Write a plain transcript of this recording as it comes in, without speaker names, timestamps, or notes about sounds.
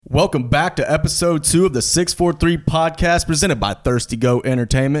Welcome back to episode 2 of the 643 podcast presented by Thirsty Go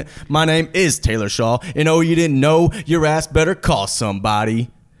Entertainment. My name is Taylor Shaw, and oh, you didn't know, your ass better call somebody.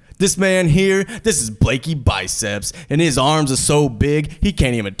 This man here, this is Blakey Biceps, and his arms are so big, he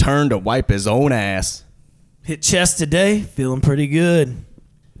can't even turn to wipe his own ass. Hit chest today, feeling pretty good.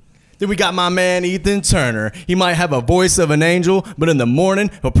 Then we got my man Ethan Turner. He might have a voice of an angel, but in the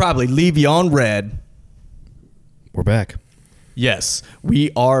morning, he'll probably leave you on red. We're back. Yes, we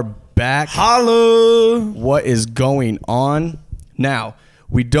are back. Holla! What is going on? Now,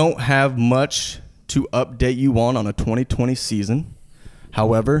 we don't have much to update you on a 2020 season.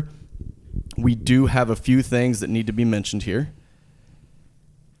 However, we do have a few things that need to be mentioned here.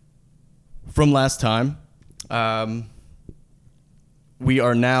 From last time, we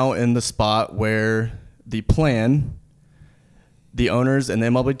are now in the spot where the owners and the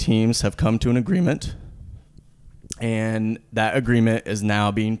MLB teams have come to an agreement. And that agreement is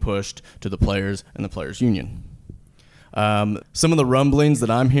now being pushed to the players and the players' union. Some of the rumblings that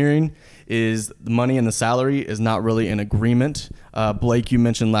I'm hearing is the money and the salary is not really in agreement. Blake, you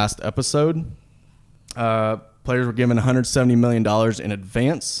mentioned last episode, players were given $170 million in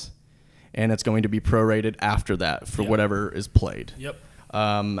advance, and it's going to be prorated after that for whatever is played. Yep.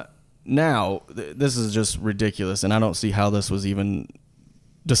 Now, this is just ridiculous, and I don't see how this was even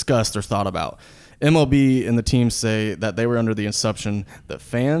discussed or thought about. MLB and the team say that they were under the assumption that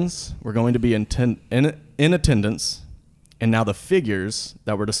fans were going to be in attendance, and now the figures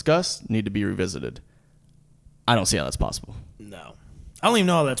that were discussed need to be revisited. I don't see how that's possible. No. I don't even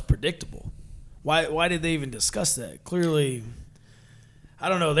know how that's predictable. Why did they even discuss that? Clearly, I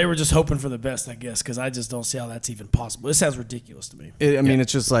don't know. They were just hoping for the best, I guess, because I just don't see how that's even possible. It sounds ridiculous to me.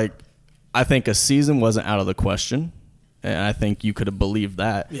 It's just like, I think a season wasn't out of the question. And I think you could have believed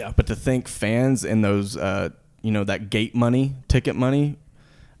that. Yeah. But to think fans and those, that gate money, ticket money,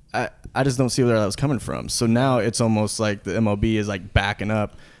 I just don't see where that was coming from. So now it's almost like the MLB is like backing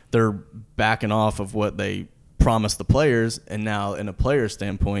up. They're backing off of what they promised the players. And now in a player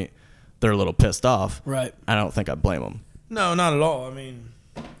standpoint, they're a little pissed off. Right. I don't think I blame them. No, not at all. I mean,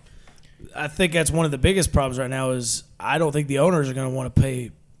 I think that's one of the biggest problems right now is I don't think the owners are going to want to pay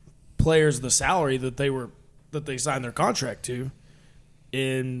players the salary that they signed their contract to,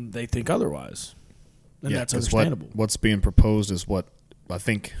 and they think otherwise. And that's understandable. What's being proposed is what I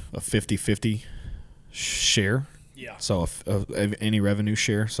think a 50-50 share. Yeah. So of any revenue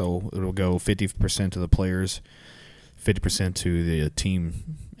share. So it'll go 50% to the players, 50% to the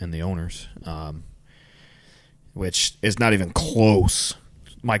team and the owners, which is not even close.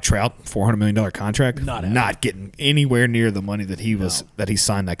 Mike Trout, $400 million contract, not getting anywhere near the money that he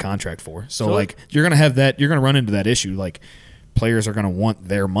signed that contract for. So you're gonna have that. You're gonna run into that issue. Like players are gonna want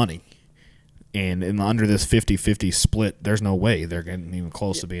their money, and under this 50-50 split, there's no way they're getting even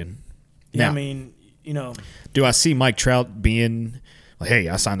close to being. Yeah, now, I mean, do I see Mike Trout being like, hey,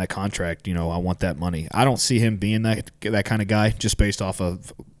 I signed that contract. I want that money. I don't see him being that kind of guy just based off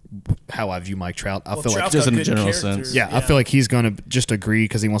of how I view Mike Trout. I feel like just in a general sense. Yeah, I feel like he's going to just agree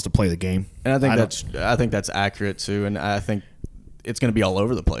because he wants to play the game. And I think that's accurate too. And I think it's going to be all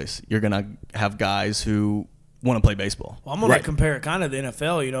over the place. You're going to have guys who want to play baseball. Well, I'm going to compare it kind of to the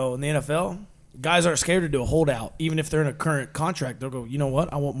NFL. In the NFL, guys aren't scared to do a holdout. Even if they're in a current contract, they'll go, you know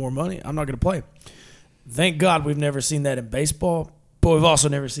what? I want more money. I'm not going to play. Thank God we've never seen that in baseball, but we've also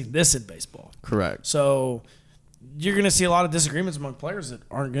never seen this in baseball. Correct. So you're going to see a lot of disagreements among players that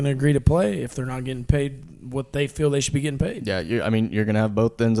aren't going to agree to play if they're not getting paid what they feel they should be getting paid. Yeah, you're going to have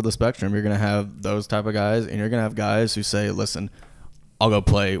both ends of the spectrum. You're going to have those type of guys, and you're going to have guys who say, listen, I'll go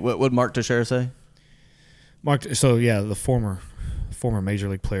play. What would Mark Teixeira say? The former Major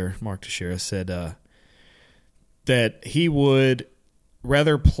League player, Mark Teixeira, said that he would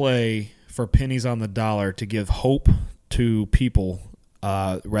rather play for pennies on the dollar to give hope to people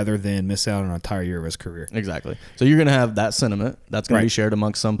rather than miss out on an entire year of his career. Exactly. So you're going to have that sentiment. That's going to be shared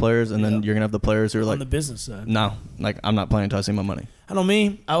amongst some players, and then you're going to have the players who are on like... the business side. No, I'm not playing until I see my money. I know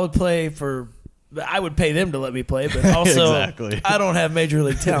me. I would pay them to let me play, but also Exactly. I don't have Major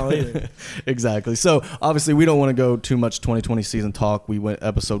League talent either. Exactly. So obviously we don't want to go too much 2020 season talk. We went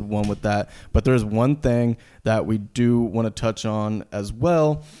episode 1 with that. But there's one thing that we do want to touch on as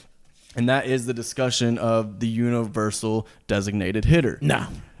well, and that is the discussion of the universal designated hitter. Now,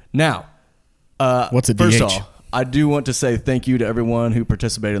 what's a DH? First of all, I do want to say thank you to everyone who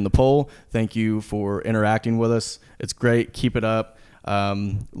participated in the poll. Thank you for interacting with us. It's great. Keep it up.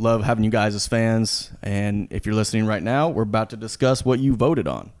 Love having you guys as fans. And if you're listening right now, we're about to discuss what you voted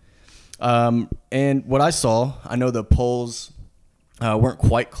on. And what I saw, I know the polls weren't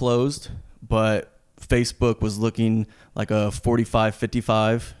quite closed, but Facebook was looking like a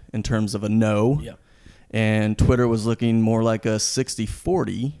 45-55 in terms of a no. Yeah. And Twitter was looking more like a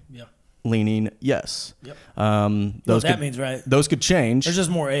 60-40, leaning yes. Yep. That means, right? Those could change. There's just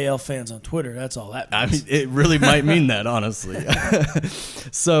more AL fans on Twitter. That's all that means. I mean, it really might mean that, honestly.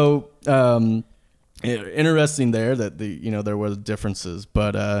 So, interesting there that there were differences,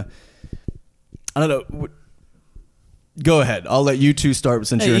 but I don't know. Go ahead. I'll let you two start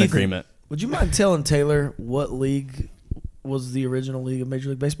since you're in agreement. Would you mind telling Taylor what league was the original league of Major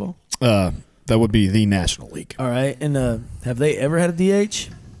League Baseball? That would be the National League. All right. And have they ever had a DH?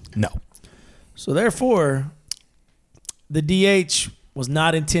 No. So, therefore, the DH was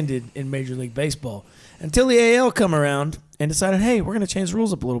not intended in Major League Baseball until the AL come around and decided, hey, we're going to change the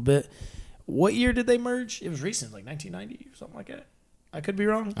rules up a little bit. What year did they merge? It was recent, like 1990 or something like that. I could be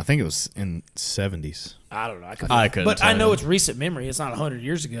wrong. I think it was in 70s. I don't know. I couldn't. But I know it's recent memory. It's not 100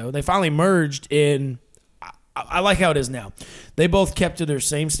 years ago. They finally merged in. I like how it is now. They both kept to their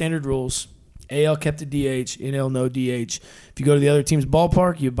same standard rules. AL kept the DH. NL no DH. If you go to the other team's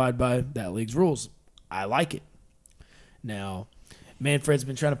ballpark, you abide by that league's rules. I like it. Now, Manfred's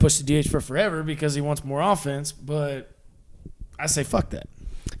been trying to push the DH for forever because he wants more offense, but I say fuck that.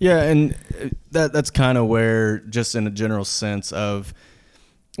 Yeah, and that's kind of where, just in a general sense of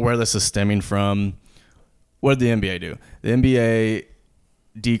where this is stemming from, what did the NBA do? The NBA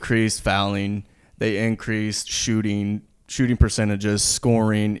decreased fouling. They increased shooting percentages,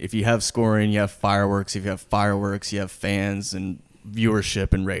 scoring. If you have scoring, you have fireworks. If you have fireworks, you have fans and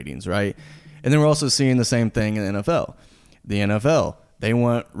viewership and ratings, right? And then we're also seeing the same thing in the NFL. The NFL, they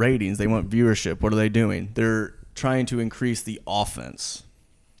want ratings. They want viewership. What are they doing? They're trying to increase the offense.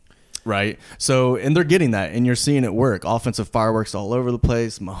 Right. So, and they're getting that, and you're seeing it work. Offensive fireworks all over the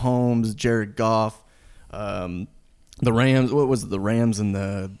place. Mahomes, Jared Goff, the Rams. What was it? The Rams and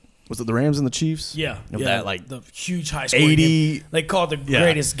the Chiefs? Yeah. That, like, the huge high scoring 80. Game. They call it the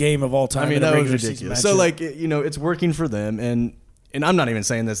greatest game of all time. I mean, that was ridiculous. So, like, it's working for them, and I'm not even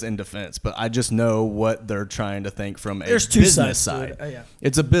saying this in defense, but I just know what they're trying to think from a business side.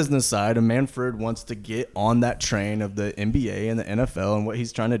 It's a business side, and Manfred wants to get on that train of the NBA and the NFL, and what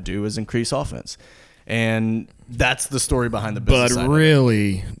he's trying to do is increase offense. And that's the story behind the business side. But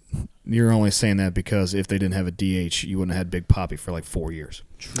really, you're only saying that because if they didn't have a DH, you wouldn't have had Big Papi for like 4 years.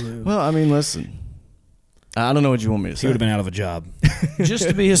 True. Well, I mean, listen. I don't know what you want me to say. He would have been out of a job. Just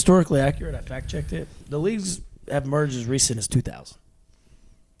to be historically accurate, I fact-checked it. The leagues have merged as recent as 2000.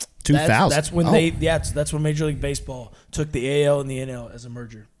 2000. That's when that's when Major League Baseball took the AL and the NL as a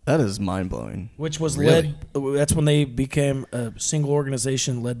merger. That is mind-blowing. Which was that's when they became a single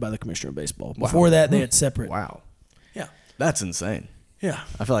organization led by the Commissioner of Baseball. Before that, they had separate. Wow. Yeah. That's insane. Yeah.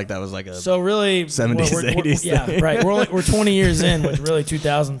 I feel like that was like a so really 70s, 80s yeah, thing. right. We're 20 years in, which really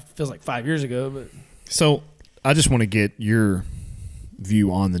 2000 feels like 5 years ago. But So I just want to get your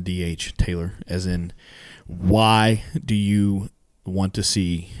view on the DH, Taylor, as in why do you want to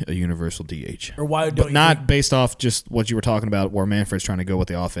see a universal DH? Or why don't but not based off just what you were talking about where Manfred's trying to go with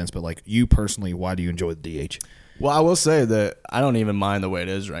the offense, but like you personally, why do you enjoy the DH? Well, I will say that I don't even mind the way it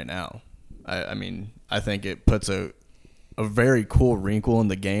is right now. I mean, I think it puts a very cool wrinkle in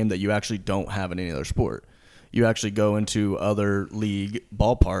the game that you actually don't have in any other sport. You actually go into other league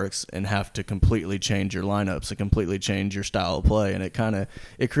ballparks and have to completely change your lineups and completely change your style of play, and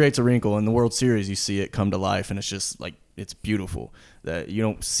it creates a wrinkle. In the World Series, you see it come to life, and it's just like it's beautiful that you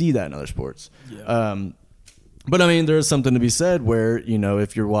don't see that in other sports. Yeah. But I mean, there is something to be said where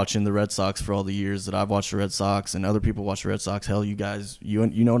if you're watching the Red Sox for all the years that I've watched the Red Sox and other people watch the Red Sox, hell, you guys, you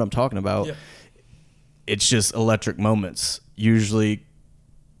know what I'm talking about. Yeah. It's just electric moments usually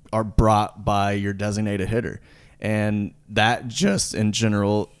are brought by your designated hitter. And that just in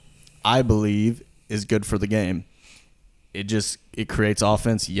general, I believe, is good for the game. It creates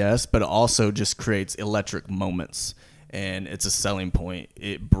offense, yes, but it also just creates electric moments. And it's a selling point.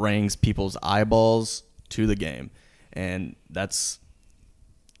 It brings people's eyeballs to the game. And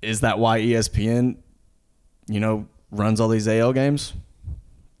is that why ESPN, runs all these AL games?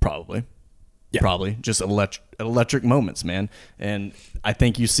 Probably. Yeah. Probably just electric moments, man. And I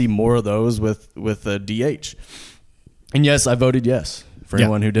think you see more of those with the DH. And yes, I voted yes. For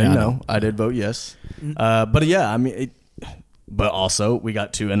anyone who didn't know, I did vote yes. But yeah, I mean, but also we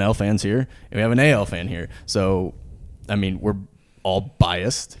got two NL fans here and we have an AL fan here. So, I mean, we're all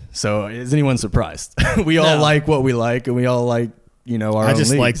biased. So is anyone surprised? We all like what we like, and we all like, our own I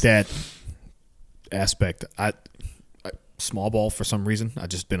just leagues. like that aspect. small ball for some reason. I've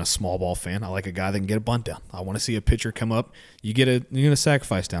just been a small ball fan. I like a guy that can get a bunt down. I want to see a pitcher come up. You get a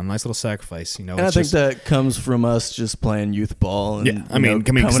sacrifice down, nice little sacrifice. You know, and I think that comes from us just playing youth ball. And, yeah, I mean,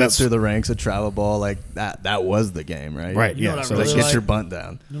 coming up through the ranks of travel ball, like that was the game, right? Right. You know Yeah. what I So really get like? your bunt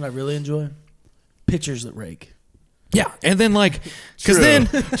down. You know what I really enjoy? Pitchers that rake. yeah, and then because True. then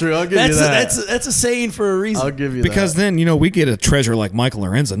True, I'll give you that. That's a saying for a reason. I'll give you because that. then we get a treasure like Michael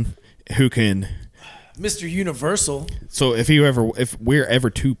Lorenzen who can. Mr. Universal. So if we're ever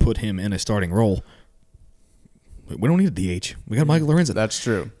to put him in a starting role, we don't need a DH. We got Michael Lorenzen. That's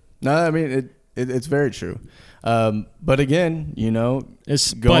true. No, I mean it's very true. But again,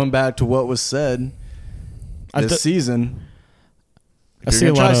 going back to what was said this season, if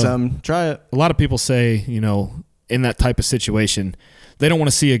you're gonna try something, try it. A lot of people say, in that type of situation, they don't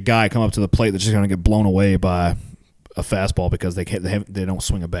want to see a guy come up to the plate that's just going to get blown away by a fastball because they don't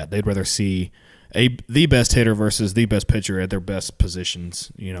swing a bat. They'd rather see the best hitter versus the best pitcher at their best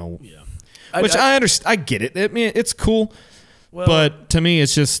positions. Yeah. Which I understand. I get it. I mean, it's cool, but to me,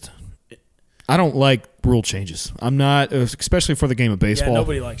 it's just I don't like rule changes. I'm not, especially for the game of baseball. Yeah,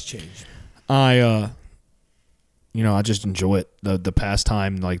 nobody likes change. I just enjoy it, the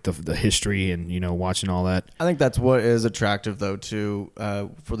pastime, like the history, and watching all that. I think that's what is attractive though too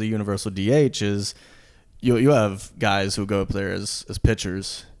for the universal DH is you have guys who go up there as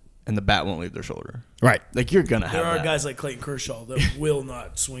pitchers and the bat won't leave their shoulder. Right. Like you're gonna have. There are that. guys like Clayton Kershaw that will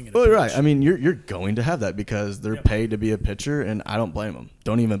not swing at a Well, pitch. right. I mean, you're going to have that because they're paid to be a pitcher, and I don't blame them.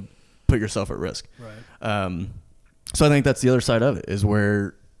 Don't even put yourself at risk. Right. So I think that's the other side of it is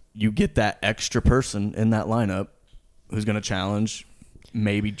where you get that extra person in that lineup who's going to challenge,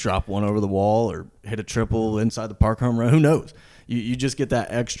 maybe drop one over the wall or hit a triple inside the park home run. Who knows? You just get that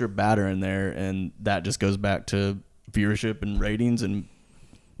extra batter in there, and that just goes back to viewership and ratings and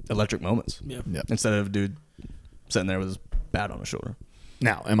electric moments. Yeah. Yep. Instead of a dude sitting there with his bat on his shoulder.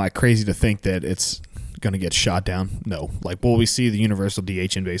 Now, am I crazy to think that it's going to get shot down? No. Like, will we see the universal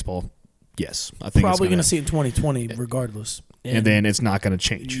DH in baseball? Yes. I think Probably going to see it in 2020 regardless. And then it's not going to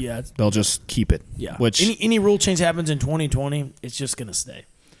change. Yeah. They'll just keep it. Yeah. Which any rule change happens in 2020, it's just going to stay.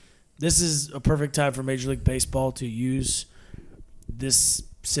 This is a perfect time for Major League Baseball to use this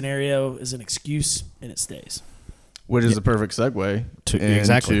scenario as an excuse, and it stays. Which is a perfect segue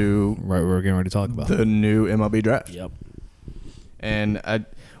exactly into right we're getting ready to talk about the new MLB draft. Yep. And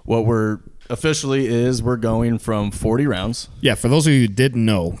what we're officially is we're going from 40 rounds. Yeah, for those of you who didn't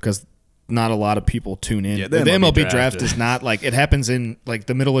know, because not a lot of people tune in. Yeah, the MLB draft is not like it happens in like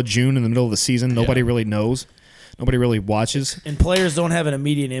the middle of June, in the middle of the season. Nobody really knows. Nobody really watches. And players don't have an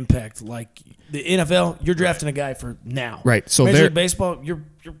immediate impact like the NFL. You're drafting a guy for now. Right. So Major League Baseball, you're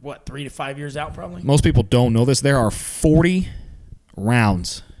what, 3 to 5 years out probably? Most people don't know this. There are 40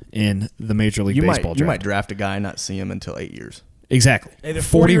 rounds in the Major League Baseball draft. You might draft a guy and not see him until 8 years. Exactly. Hey, there's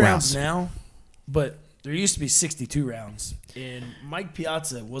 40 rounds now, but there used to be 62 rounds. And Mike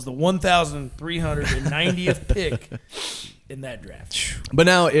Piazza was the 1,390th pick in that draft. But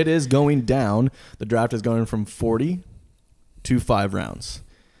now it is going down. The draft is going from 40 to 5 rounds.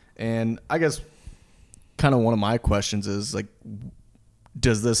 And I guess kind of one of my questions is, like,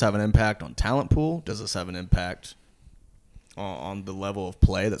 does this have an impact on talent pool? Does this have an impact on the level of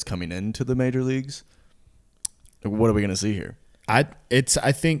play that's coming into the major leagues? What are we going to see here? I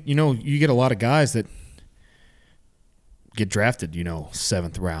think, you get a lot of guys that get drafted,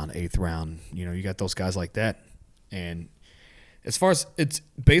 7th round, 8th round. You got those guys like that. And as far as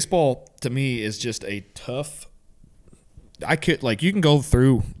baseball, to me, is just a tough. You can go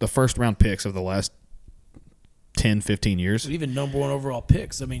through the first round picks of the last 10, 15 years. Even number 1 overall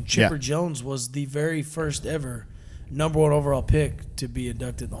picks. I mean, Chipper Jones was the very first ever number 1 overall pick to be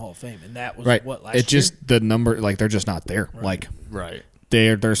inducted in the Hall of Fame, and that was right. what last year. It's just the number, they're just not there. Right.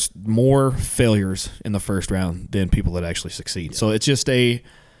 There's more failures in the first round than people that actually succeed. Yeah. So it's just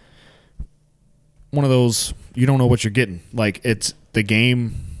one of those, you don't know what you're getting. Like, it's the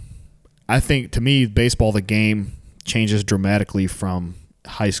game. I think, to me, baseball, the game changes dramatically from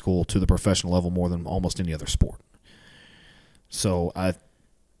high school to the professional level more than almost any other sport. So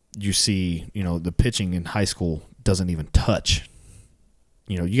you see, the pitching in high school doesn't even touch.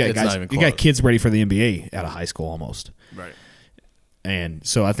 You got kids ready for the NBA out of high school almost. Right. And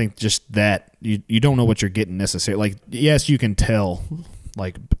so I think just that you don't know what you're getting necessarily. Like, yes, you can tell,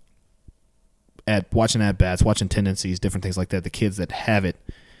 like, at watching at-bats, watching tendencies, different things like that, the kids that have it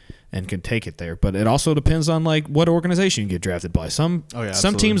and can take it there. But it also depends on, like, what organization you get drafted by. Some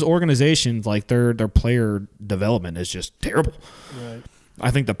teams' organizations, like, their player development is just terrible. Right.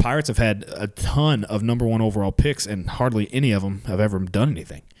 I think the Pirates have had a ton of number 1 overall picks, and hardly any of them have ever done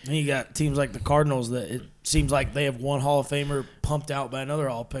anything. And you got teams like the Cardinals that it seems like they have one Hall of Famer pumped out by another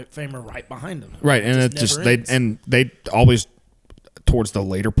Hall of Famer right behind them. Right, and it just they always towards the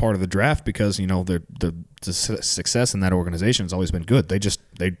later part of the draft because the success in that organization has always been good.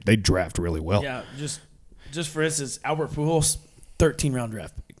 They draft really well. Yeah, just for instance, Albert Pujols, 13th-round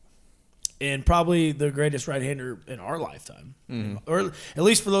draft pick, and probably the greatest right-hander in our lifetime, or at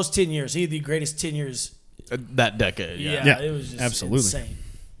least for those 10 years. He had the greatest 10 years that decade. Yeah, it was just absolutely insane.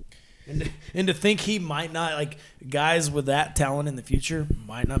 And to think he might not, like, guys with that talent in the future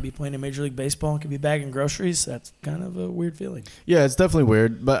might not be playing in Major League Baseball and could be bagging groceries, that's kind of a weird feeling. Yeah, it's definitely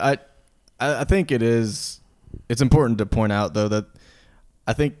weird, but I think it's important to point out, though, that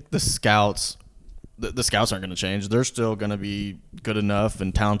I think the scouts aren't going to change. They're still going to be good enough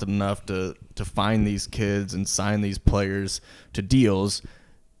and talented enough to find these kids and sign these players to deals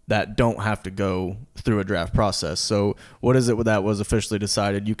that don't have to go through a draft process. So what is it that was officially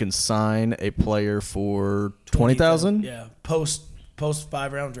decided? You can sign a player for $20,000? Yeah, post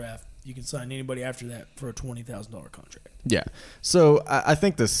 5-round draft, you can sign anybody after that for a $20,000 contract. Yeah. So I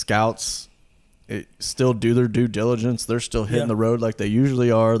think the scouts still do their due diligence. They're still hitting the road like they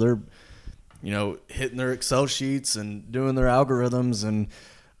usually are. They're hitting their Excel sheets and doing their algorithms. And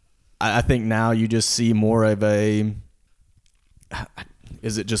I think now you just see more of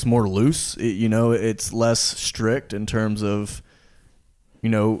is it just more loose? It's less strict in terms of,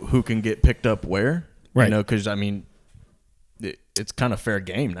 who can get picked up where. Right. Because, it's kind of fair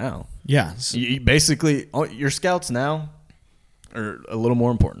game now. Yeah. Basically, your scouts now are a little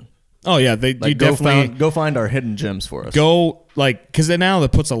more important. Oh, yeah. You definitely go find our hidden gems for us. Because now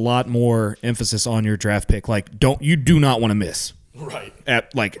that puts a lot more emphasis on your draft pick. Like, you do not want to miss. Right.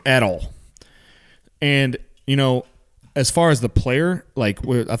 At all. And, as far as the player, I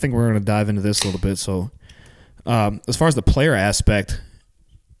think we're going to dive into this a little bit. So, as far as the player aspect,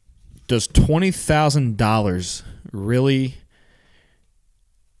 does $20,000 really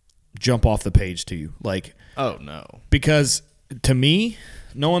jump off the page to you? Oh no! Because to me,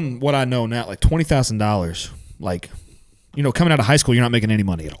 knowing what I know now, $20,000, coming out of high school, you're not making any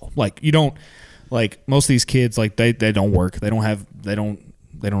money at all. You don't most of these kids, they don't work, they don't have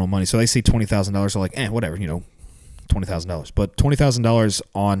money, so they see $20,000, they're like, whatever, $20,000. But $20,000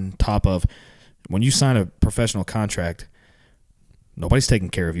 on top of when you sign a professional contract, nobody's taking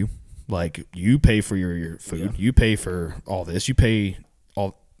care of you. You pay for your food, you pay for all this, you pay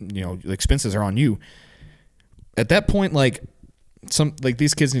all, the expenses are on you. At that point,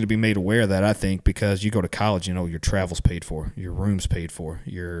 these kids need to be made aware of that, I think, because you go to college, your travel's paid for, your room's paid for,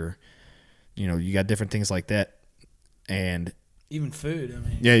 you got different things like that. And even food,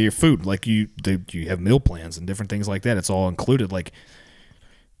 yeah, your food, you have meal plans and different things like that. It's all included. I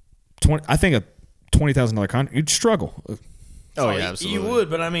think a $20,000 contract, you'd struggle. Oh yeah, absolutely. You would,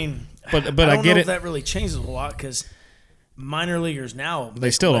 but I don't get know it. If that really changes a lot because minor leaguers now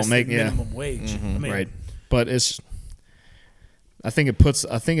they still don't make minimum wage. Right, but I think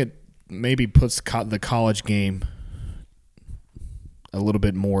it maybe puts the college game a little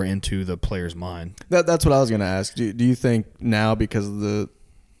bit more into the player's mind. That's what I was going to ask. Do you think now, because of the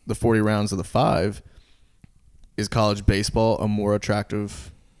 40 rounds of the 5, is college baseball a more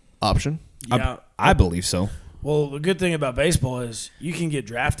attractive option? Yeah, I believe so. Well, the good thing about baseball is you can get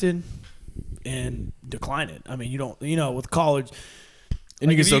drafted and decline it. You don't, with college.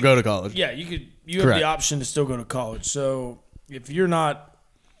 And you can still go to college. Yeah, you have the option to still go to college. So if you're not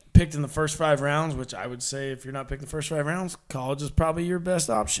picked in the first 5 rounds, which I would say if you're not picked in the first 5 rounds, college is probably your best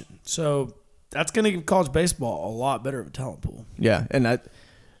option. So that's going to give college baseball a lot better of a talent pool. Yeah, and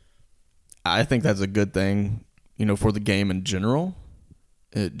I think that's a good thing, for the game in general.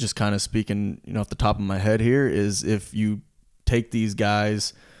 It just kind of speaking, off the top of my head here, is if you take these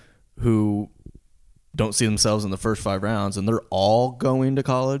guys who don't see themselves in the first 5 rounds and they're all going to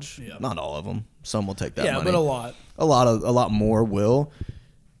college, not all of them, some will take that money. Yeah, but a lot. A lot more will.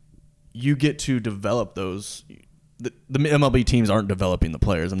 You get to develop those. The MLB teams aren't developing the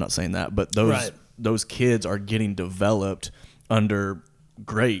players. I'm not saying that, but those kids are getting developed under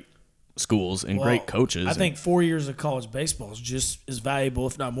great schools and great coaches. I think 4 years of college baseball is just as valuable,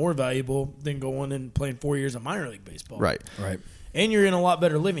 if not more valuable, than going and playing 4 years of minor league baseball. Right. And you're in a lot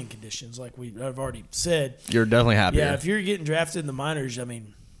better living conditions, like I've already said. You're definitely happier. Yeah, if you're getting drafted in the minors, you're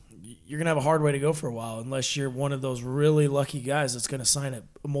going to have a hard way to go for a while unless you're one of those really lucky guys that's going to sign a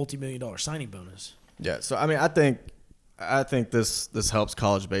multi-million-dollar signing bonus. Yeah, so I think this helps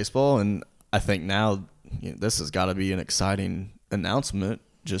college baseball, and I think now this has got to be an exciting announcement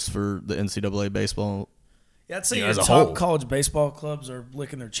just for the NCAA baseball Yeah, I'd say you know, your as a top whole. college baseball clubs are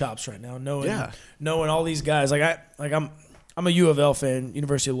licking their chops right now, knowing Yeah. all these guys. I'm a U of L fan,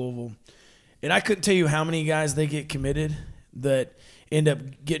 University of Louisville, and I couldn't tell you how many guys they get committed that end up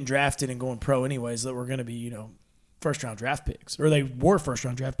getting drafted and going pro anyways that were going to be, first-round draft picks. Or they were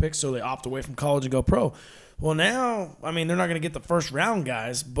first-round draft picks, so they opt away from college and go pro. Well, now, I mean, they're not going to get the first-round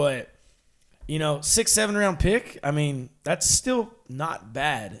guys, but, 6th, 7th round pick, I mean, that's still not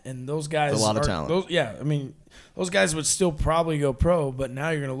bad. And those guys a lot of talent. Those guys would still probably go pro, but now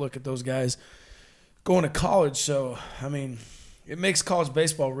you're going to look at those guys going to college. So, I mean, it makes college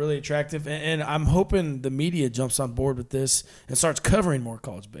baseball really attractive, and I'm hoping the media jumps on board with this and starts covering more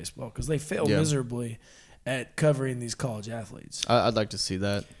college baseball because they fail miserably at covering these college athletes. I'd like to see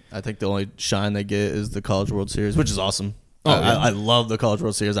that. I think the only shine they get is the College World Series, which is awesome. I love the College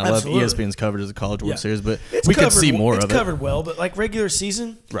World Series. I Absolutely. love ESPN's coverage of the College World Series, but It's we could covered- see more of it. It's covered well, but like regular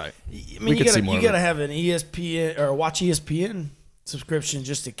season, Right. I We mean, could see more you of got to it. have an ESPN or watch ESPN subscription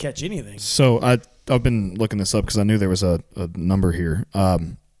just to catch anything. So I've been looking this up because I knew there was a number here.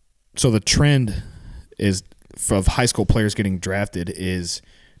 So the trend is of high school players getting drafted is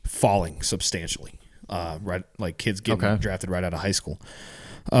falling substantially. Right, like kids getting drafted right out of high school.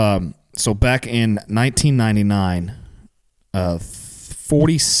 So back in 1999,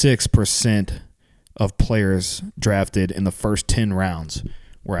 46% of players drafted in the first 10 rounds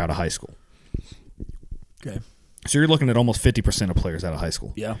were out of high school. Okay. So you're looking at almost 50% of players out of high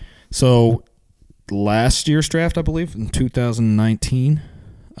school. Yeah. So last year's draft, I believe, in 2019,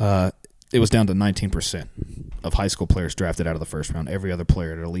 it was down to 19% of high school players drafted out of the first round. Every other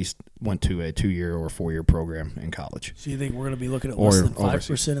player at least went to a 2-year or 4-year program in college. So you think we're going to be looking at less than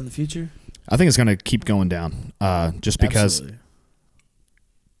 5% in the future? I think it's going to keep going down just because Absolutely.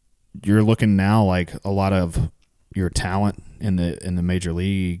 you're looking now like a lot of your talent in the major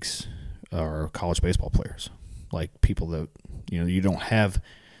leagues are college baseball players, like people that you don't have.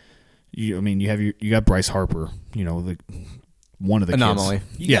 You got Bryce Harper, one of the Anomaly.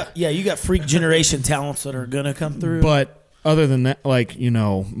 kids. You got freak generation talents that are going to come through. But other than that,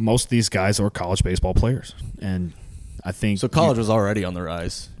 most of these guys are college baseball players, and I think So college was already on the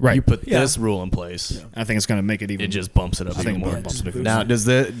rise. Right. You put this rule in place. I think it's going to make it even. It just bumps it up I think even more. it bumps it even Now, more. does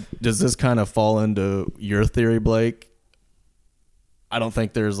this kind of fall into your theory, Blake? I don't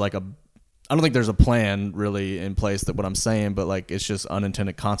think there's a plan really in place that what I'm saying, but like it's just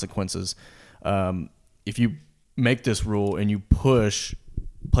unintended consequences. If you make this rule and you push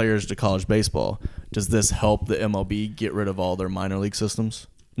players to college baseball, does this help the MLB get rid of all their minor league systems?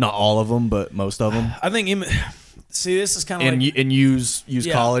 Not all of them, but most of them. I think this is kind of like And use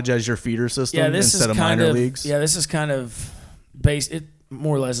college as your feeder system instead of minor leagues. Yeah, this is kind of based. It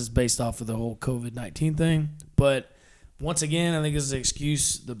more or less is based off of the whole COVID-19 thing. But once again, I think this is an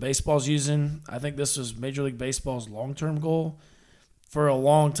excuse the baseball's using. I think this was Major League Baseball's long-term goal. For a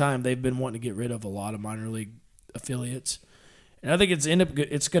long time, they've been wanting to get rid of a lot of minor league affiliates, and I think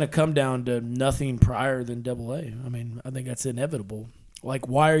it's going to come down to nothing prior than AA. I mean, I think that's inevitable. Like,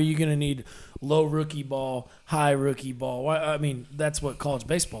 why are you going to need low rookie ball, high rookie ball? Why? I mean, that's what college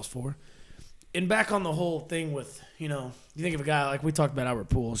baseball's for. And back on the whole thing with, you think of a guy like we talked about Albert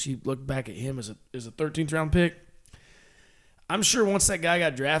Pujols. You look back at him as a 13th round pick. I'm sure once that guy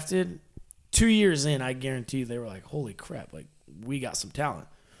got drafted, 2 years in, I guarantee you they were like, holy crap, like we got some talent.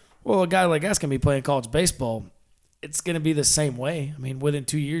 Well, a guy like us can be playing college baseball. It's going to be the same way. I mean, within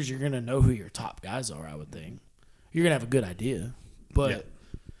 2 years, you're going to know who your top guys are, I would think. You're going to have a good idea. But,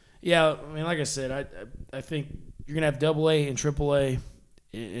 yeah, I mean, like I said, I think you're going to have AA and AAA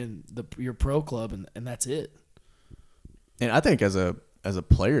in your pro club, and that's it. And I think as a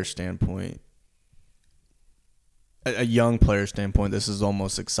player standpoint, a young player standpoint, this is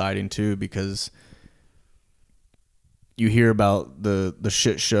almost exciting too because you hear about the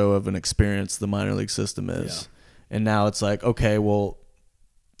shit show of an experience the minor league system is. Yeah. And now it's like, okay, well,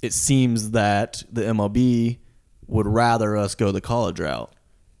 it seems that the MLB would rather us go the college route.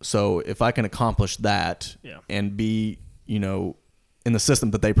 So if I can accomplish that and be, in the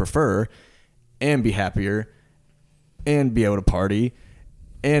system that they prefer and be happier and be able to party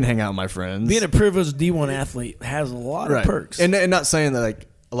and hang out with my friends. Being a privileged D1 athlete has a lot of perks. And not saying that like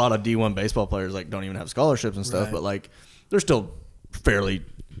a lot of D1 baseball players like don't even have scholarships and stuff, but like they're still fairly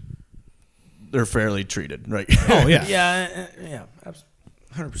treated, right? Oh yeah. yeah,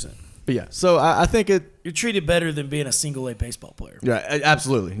 100%. But yeah, so I think you're treated better than being a single A baseball player. Yeah,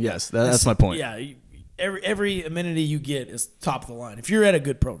 absolutely. Yes, that's my point. Yeah, every amenity you get is top of the line if you're at a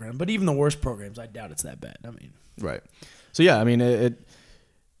good program. But even the worst programs, I doubt it's that bad. I mean, right. So yeah, I mean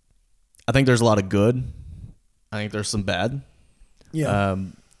I think there's a lot of good. I think there's some bad. Yeah.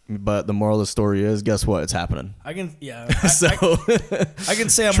 But the moral of the story is, guess what? It's happening. I can So I can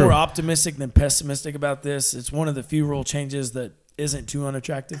say I'm True. more optimistic than pessimistic about this. It's one of the few rule changes that isn't too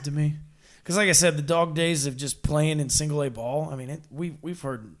unattractive to me. Because, like I said, the dog days of just playing in single A ball. I mean, we've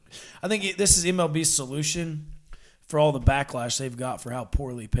heard. I think this is MLB's solution for all the backlash they've got for how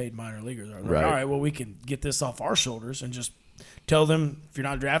poorly paid minor leaguers are. Like, Right. all right, well, we can get this off our shoulders and just tell them, if you're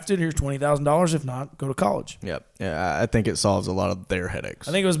not drafted, here's $20,000. If not, go to college. Yep. Yeah, I think it solves a lot of their headaches.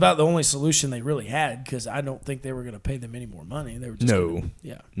 I think it was about the only solution they really had because I don't think they were going to pay them any more money. They were just No. gonna,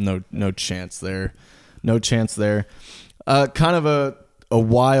 yeah. No chance there. No chance there. Kind of a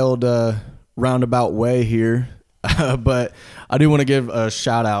wild roundabout way here, but I do want to give a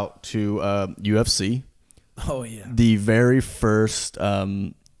shout out to UFC. Oh, yeah. The very first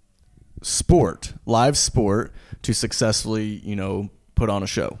live sport to successfully, put on a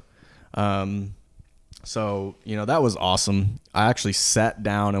show. So, that was awesome. I actually sat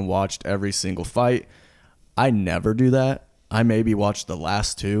down and watched every single fight. I never do that. I maybe watched the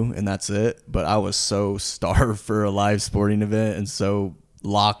last two and that's it. But I was so starved for a live sporting event and so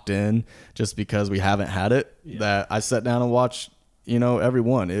locked in just because we haven't had it that I sat down and watched, every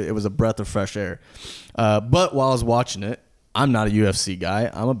one. It was a breath of fresh air. But while I was watching it, I'm not a UFC guy.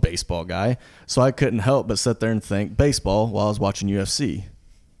 I'm a baseball guy. So I couldn't help but sit there and think baseball while I was watching UFC.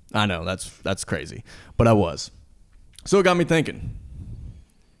 I know that's crazy, but I was. So it got me thinking,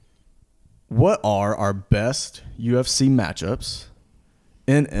 what are our best UFC matchups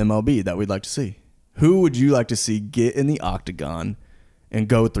in MLB that we'd like to see? Who would you like to see get in the octagon and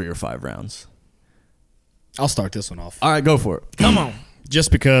go 3 or 5 rounds? I'll start this one off. All right, go for it. Come on. Just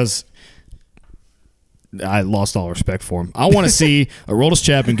because I lost all respect for him. I want to see Aroldis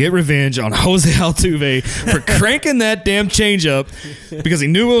Chapman get revenge on Jose Altuve for cranking that damn changeup because he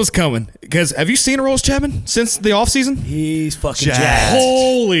knew it was coming. Because have you seen Aroldis Chapman since the offseason? He's fucking Jacked. jacked.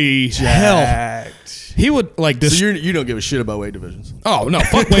 Holy hell. He would like this. So you don't give a shit about weight divisions. Oh, no.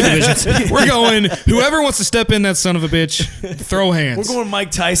 Fuck weight divisions. We're going, whoever wants to step in that son of a bitch, throw hands. We're going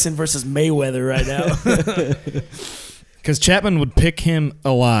Mike Tyson versus Mayweather right now. Because Chapman would pick him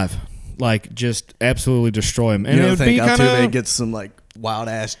alive. Like, just absolutely destroy him. And You it don't would be think kind Altuve of. gets some like wild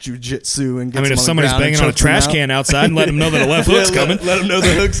ass jujitsu and gets I mean, him if on the somebody's ground and banging on a chokes him trash out? can outside and let him know that a left hook's coming. Let him know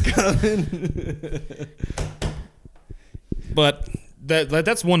the hook's coming. But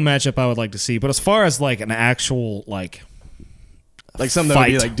that's one matchup I would like to see. But as far as like an actual like Like something that would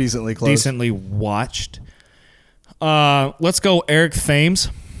be fight, like decently close. decently watched, let's go Eric Thames.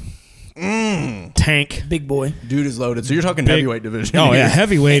 Tank. Big boy. Dude is loaded. So you're talking heavyweight division. Oh yeah,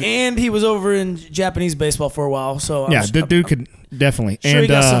 heavyweight. And he was over in Japanese baseball for a while, so Yeah, the dude could definitely. sure And he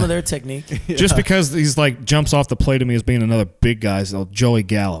got some of their technique. just because he's like jumps off the plate to me as being another big guy, so Joey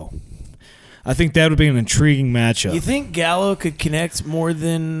Gallo. I think that would be an intriguing matchup. You think Gallo could connect more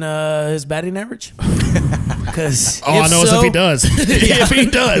than his batting average? Because I know if he does. If he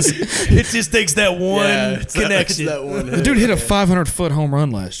does. it just takes that one it's connection. that one The dude hit a 500-foot home run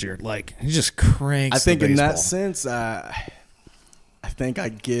last year. Like, he just cranks I think the in that baseball. sense, I think I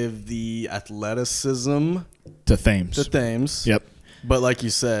give the athleticism To Thames. to Thames. Yep. But like you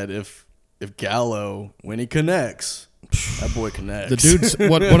said, if Gallo, when he connects, that boy connects. The dude's,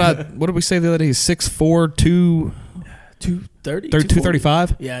 what did we say the other day? He's 6'4", 230?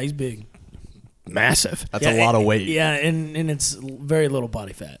 235? Yeah, he's big. Massive. That's a lot of weight. Yeah, and it's very little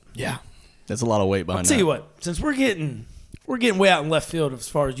body fat. Yeah. That's a lot of weight behind I'll tell that. you what, since we're getting way out in left field as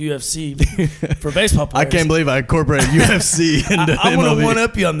far as UFC for baseball I players. can't believe I incorporated UFC into I want MLB. to one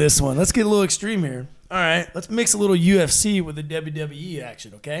up you on this one. Let's get a little extreme here. All right, let's mix a little UFC with the WWE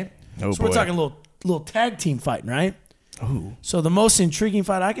action, okay? Oh, so we're boy. talking a little tag team fighting, right? Ooh. So the most intriguing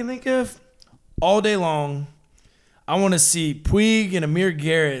fight I can think of all day long, I want to see Puig and Amir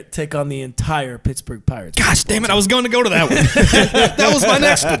Garrett take on the entire Pittsburgh Pirates. Gosh damn it, I was going to go to that one. That was my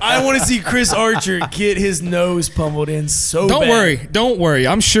next one. I want to see Chris Archer get his nose pummeled in so bad. Don't worry.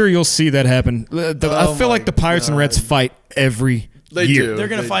 I'm sure you'll see that happen. I feel like the Pirates and Reds fight every They year. do. They're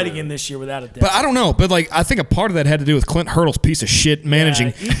going to They fight do. again this year without a doubt. But I don't know. But like, I think a part of that had to do with Clint Hurdle's piece of shit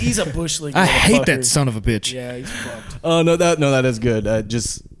managing. Yeah, he's a bush league. I hate motherfucker. that son of a bitch. Yeah, he's fucked. Oh no, that is good.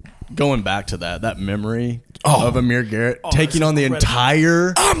 Just going back to that memory of Amir Garrett taking that's on the incredible.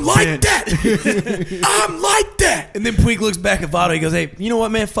 entire. I'm like that. I'm like that. And then Puig looks back at Votto. He goes, "Hey, you know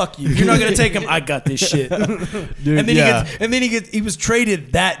what, man? Fuck you. You're not gonna take him. I got this shit." Dude, and then yeah. he was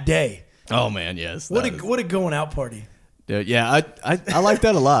traded that day. Oh man, yes. What that a is- what a going out party. Dude, yeah, I like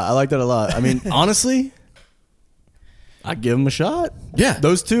that a lot. I like that a lot. I mean, honestly, I give him a shot. Yeah.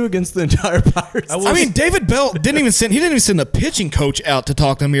 Those two against the entire Pirates. I mean, David Bell didn't even send the pitching coach out to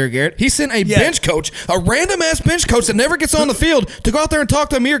talk to Amir Garrett. He sent a bench coach, a random ass bench coach that never gets on the field to go out there and talk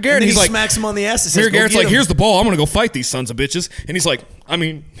to Amir Garrett. And he's he like, smacks him on the ass. And Amir says, Garrett's "Go like, get him." here's the ball. I'm gonna go fight these sons of bitches. And he's like,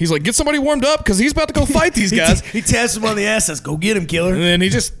 get somebody warmed up because he's about to go fight these guys. He taps him on the ass. Says, "Go get him, killer." And then he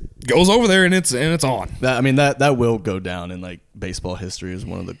just goes over there and it's on. That will go down in like baseball history as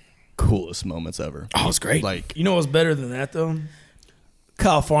one of the coolest moments ever. Oh, it's great. Like, You know what's better than that though?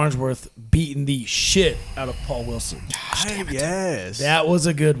 Kyle Farnsworth beating the shit out of Paul Wilson. yes, That was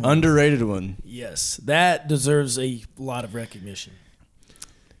a good one. underrated one. Yes, that deserves a lot of recognition.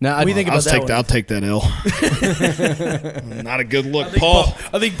 Now, What do you think about that one? I'll take that L. Not a good look,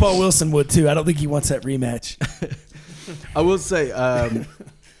 I think Paul Wilson would too. I don't think he wants that rematch. I will say,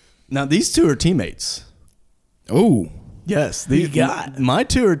 now these two are teammates. Oh, Yes, you got? my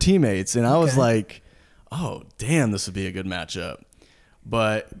two are teammates, and I was Okay. like, "Oh, damn, this would be a good matchup."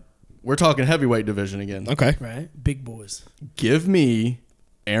 But we're talking heavyweight division again. okay. Right? Big boys. Give me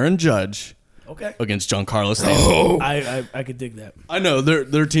Aaron Judge Okay. against Giancarlo Stanton. Oh, I could dig that. I know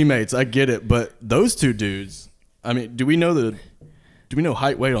they're teammates. I get it, but those two dudes. I mean, do we know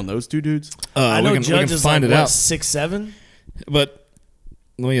height weight on those two dudes? I know we can Judge is find like, it what, out. 6'7"? But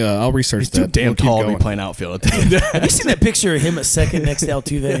let me. I'll research He's that. too damn We'll keep tall to be going. playing outfield. Have you seen that picture of him at second next to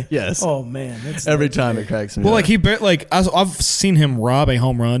Altuve? Yes. Oh man, that's Every time it cracks me. Well, up. I've seen him rob a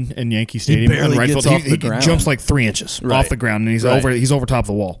home run in Yankee Stadium. barely in right gets field. off the He ground. jumps like 3 inches Right. off the ground, and he's Right. over top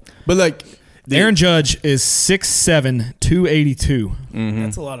the wall. But like Aaron Judge is 6'7", 282.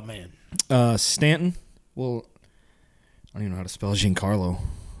 That's a lot of man. Stanton, well, I don't even know how to spell Giancarlo.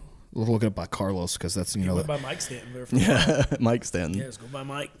 We'll look it up by Carlos because that's Go the by Mike Stanton there for a while. yeah, Mike Stanton. Yeah, let's go by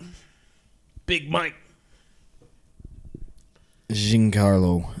Mike. Big Mike.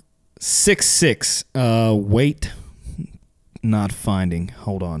 Giancarlo 6'6". Weight not finding.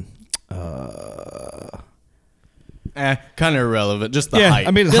 Hold on. Kind of irrelevant. Just the Yeah, height.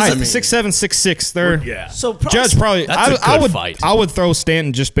 I mean the Just- height 6'7", 6'6". They're yeah. So Judge probably. That's a I good would fight. I would throw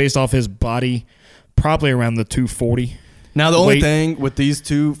Stanton just based off his body, probably around the 240. Now the only Wait. thing with these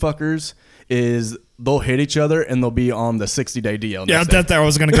two fuckers is they'll hit each other and they'll be on the 60-day DL. Yeah, next day. that I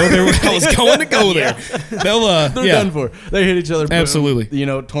was going to go there. I was going to go there. They'll They're yeah. done for. They hit each other. boom. Absolutely. You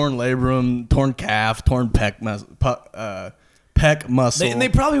know, torn labrum, torn calf, torn pec muscle. and they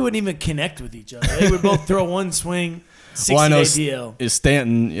probably wouldn't even connect with each other. They would both throw one swing, 60-day Well, I know DL. is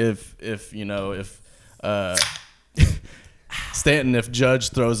Stanton if Stanton, if Judge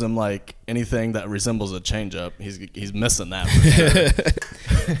throws him like anything that resembles a changeup, he's missing that.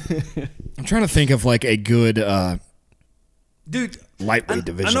 For sure. I'm trying to think of like a good Dude, lightweight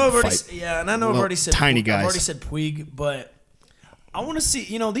division I know I've already fight. and I know I've Little already said tiny I've guys. already said Puig, but I want to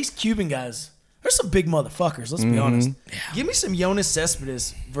see, these Cuban guys. They're some big motherfuckers, let's be honest. Give me some Yoenis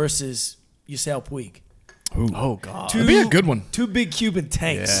Cespedes versus Yusel Puig. Oh God. That'd be a good one. Two big Cuban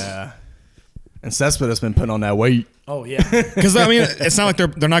tanks. Yeah. And Cespedes has been putting on that weight. Oh yeah. Because I mean, it's not like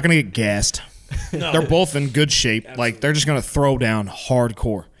they're not going to get gassed. No. They're both in good shape. Like they're just going to throw down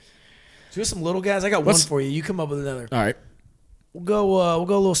hardcore. So here's some little guys. I got What's- one for you. You come up with another. All right. We'll go a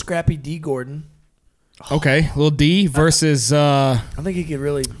little scrappy D Gordon. Okay. Little D versus. I think he could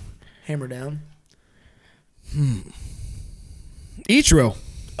really hammer down. Ichiro.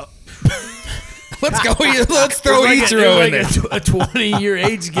 Let's go. Let's throw Ichiro in there. A 20-year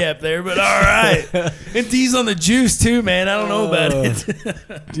age gap there, but all right. And D's on the juice too, man. I don't know about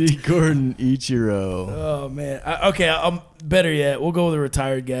it. D. Gordon Ichiro. Oh man. I'm better yet. We'll go with a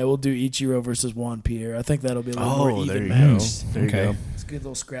retired guy. We'll do Ichiro versus Juan Pierre. I think that'll be a little more Oh, there even you match. go. There you Okay. go. It's a good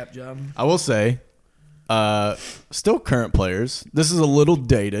little scrap job. I will say, still current players. This is a little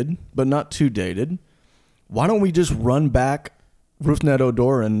dated, but not too dated. Why don't we just run back Rougned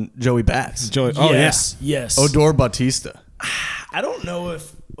Odor and Joey Bats? Yes. Odor Bautista. I don't know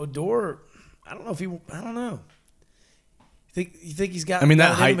if Odor. I don't know. You think he's got? I mean, got that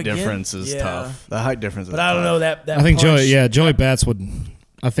it in height him again? difference is Yeah. tough. That height difference is But I don't know tough. that. I think punch. Joey Bats would.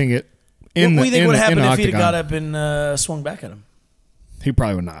 I think it. What do you think would happen in the if he'd have octagon. got up and swung back at him? He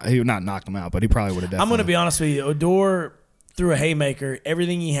probably would not. He would not knock him out, but he probably would have. I'm going to be honest with you. Odor threw a haymaker.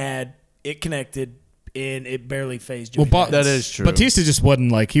 Everything he had, it connected, and it barely phased Joey Bats. That is true. Batista just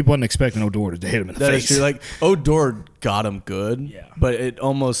wasn't like he wasn't expecting Odor to hit him in the That face. is true. Like Odor got him good, Yeah. but it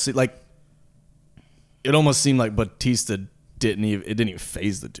almost seemed like Batista didn't even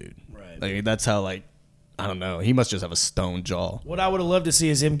phase the dude. Right. Like that's how I don't know. He must just have a stone jaw. What I would have loved to see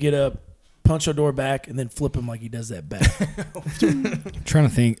is him get up, punch Odor back, and then flip him like he does that back. I'm trying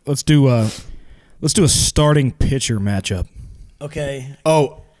to think. Let's do a starting pitcher matchup. Okay.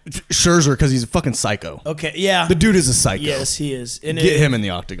 Oh, Scherzer, because he's a fucking psycho. Okay, yeah. The dude is a psycho. Yes, he is. And Get him in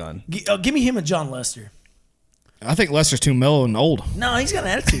the octagon. Give me him and John Lester. I think Lester's too mellow and old. No, he's got an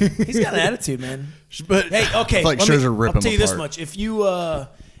attitude. He's got an attitude, man. But Hey, okay. I feel like Scherzer rip I'll him tell you this apart. much: if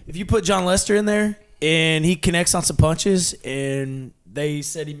you put John Lester in there and he connects on some punches, and they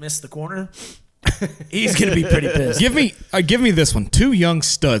said he missed the corner, he's gonna be pretty pissed. Give me this one. 2 young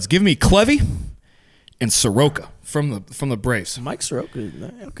studs. Give me Clevy and Soroka from the Braves. Mike Soroka.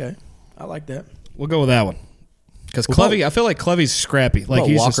 Okay, I like that. We'll go with that one. Because Clevy, I feel like Clevy's scrappy. Like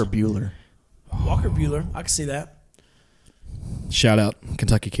he's Walker just, Buehler. Walker Buehler. I can see that. shout out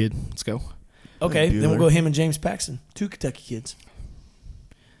Kentucky kid. Let's go. Okay, Buehler. then we'll go him and James Paxton, 2 Kentucky kids.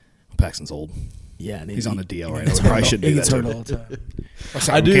 Paxton's old. Yeah, and He's on the DL right now. gets We probably hurt shouldn't all- do he gets that. hurt all the time.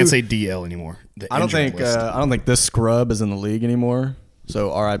 Sorry, we do- can't say DL anymore. The I don't injured think list. I don't think this scrub is in the league anymore.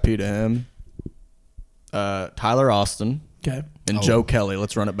 So R.I.P. to him. Tyler Austin Okay. and Joe Kelly.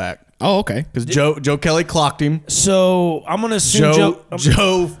 Let's run it back Oh, okay. because Joe Kelly clocked him. So I'm gonna assume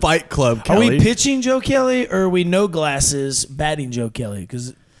Joe Fight Club Are Kelly. we pitching Joe Kelly or are we no glasses batting Joe Kelly?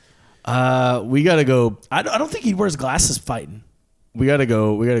 Because We gotta go. I don't think he wears glasses fighting. We gotta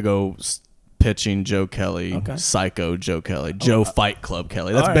go. Pitching Joe Kelly, Okay. Psycho Joe Kelly, Joe Fight Club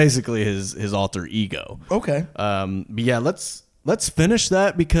Kelly. That's all right. basically his alter ego. Okay. But yeah, let's finish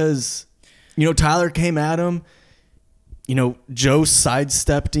that because Tyler came at him. Joe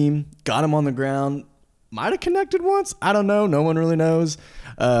sidestepped him, got him on the ground. Might have connected once. I don't know. No one really knows.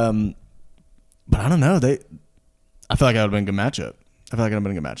 But I don't know. I feel like that would have been a good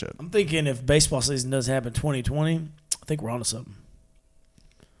matchup. I'm thinking if baseball season does happen 2020, I think we're onto something.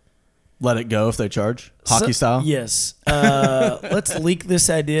 Let it go if they charge hockey style. Yes. Let's leak this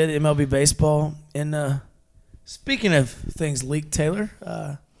idea to MLB baseball. And speaking of things leaked, Taylor,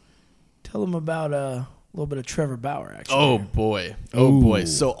 tell them about a little bit of Trevor Bauer. Actually. Oh boy.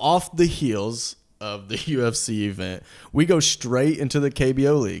 So off the heels of the UFC event, we go straight into the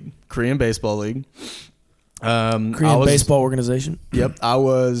KBO League, Korean Baseball League. Korean baseball organization. Yep, I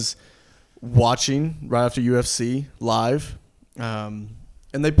was watching right after UFC live,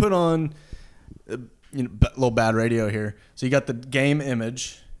 and they put on little bad radio here. So you got the game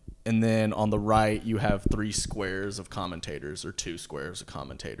image, and then on the right you have 3 squares of commentators or 2 squares of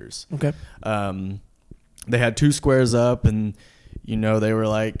commentators. Okay. They had 2 squares up, and they were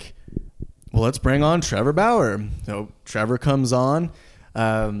like, "Well, let's bring on Trevor Bauer." So Trevor comes on,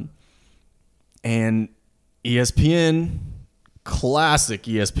 and ESPN, classic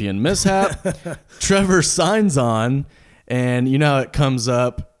ESPN mishap. Trevor signs on, and how it comes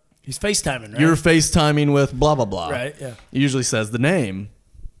up. He's FaceTiming, right? You're FaceTiming with blah blah blah. right. Yeah. It usually says the name.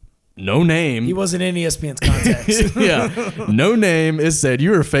 No name. He wasn't in ESPN's contacts. Yeah. No name. It said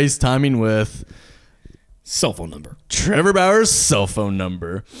you were FaceTiming with Cell phone number. Trevor Bauer's cell phone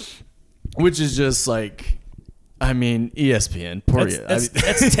number, which is just like, ESPN. That's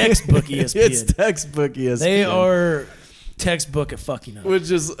textbook ESPN. It's textbook ESPN. They are textbook at fucking up. Which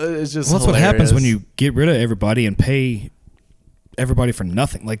is it's just Well, that's what happens hilarious. when you get rid of everybody and pay everybody for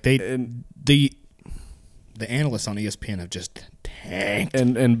nothing. Like the analysts on ESPN have just tanked.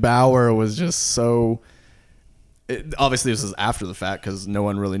 and Bauer was just so. Obviously, this is after the fact because no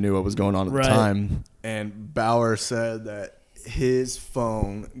one really knew what was going on at Right. the time. And Bauer said that his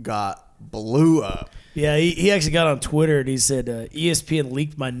phone got blew up. Yeah, he actually got on Twitter and he said, ESPN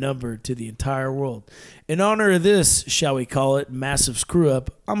leaked my number to the entire world. In honor of this, shall we call it, massive screw up,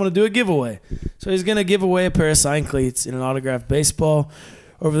 I'm going to do a giveaway. So he's going to give away a pair of signed cleats and an autographed baseball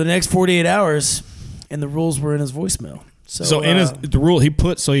over the next 48 hours. And the rules were in his voicemail. So in the rule he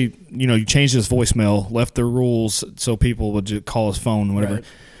put, so he you changed his voicemail, left the rules so people would just call his phone, whatever. Right.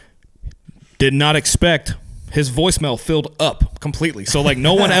 Did not expect his voicemail filled up completely, so like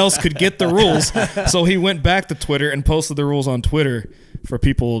no one else could get the rules. So he went back to Twitter and posted the rules on Twitter for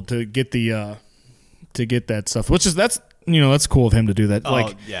people to get that stuff. That's cool of him to do that.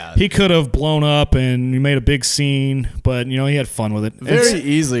 Oh, yeah. He could have blown up and he made a big scene, but he had fun with it. Very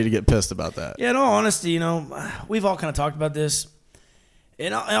easily to get pissed about that. Yeah, in all honesty, we've all kind of talked about this.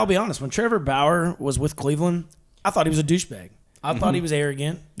 And I'll be honest, when Trevor Bauer was with Cleveland, I thought he was a douchebag. I thought he was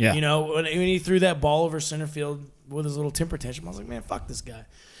arrogant. Yeah. When he threw that ball over center field with his little temper tantrum, I was like, man, fuck this guy.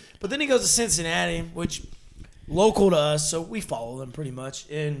 But then he goes to Cincinnati, which local to us, so we follow them pretty much.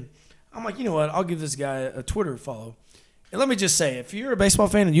 And I'm like, you know what? I'll give this guy a Twitter follow. And let me just say, if you're a baseball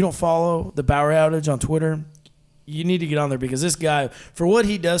fan and you don't follow the Bauer outage on Twitter, you need to get on there because this guy, for what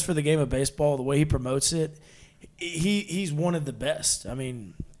he does for the game of baseball, the way he promotes it, he's one of the best.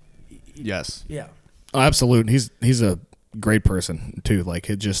 Yes. Yeah. Oh, absolutely. He's a great person too. Like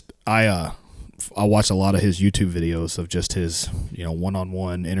it just I watch a lot of his YouTube videos of just his,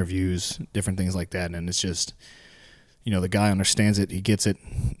 one-on-one interviews, different things like that, and it's just, the guy understands it, he gets it,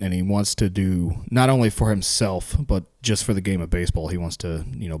 and he wants to do not only for himself, but just for the game of baseball. He wants to,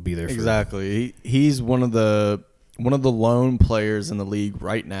 be there. Exactly. He's one of the lone players in the league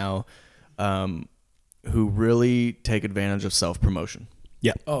right now, who really take advantage of self-promotion.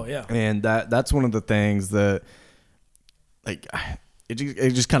 Yeah. Oh yeah. And that's one of the things that, like, it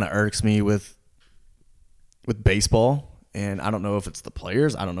just kind of irks me with baseball. And I don't know if it's the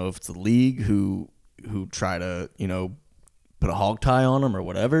players, I don't know if it's the league who try to, put a hog tie on them or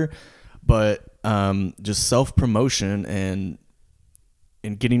whatever, but just self-promotion and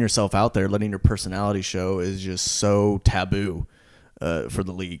getting yourself out there, letting your personality show is just so taboo for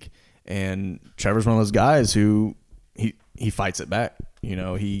the league. And Trevor's one of those guys who he fights it back.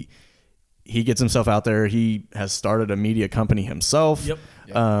 He gets himself out there. He has started a media company himself. Yep.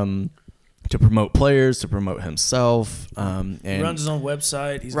 To promote players, to promote himself. And he runs his own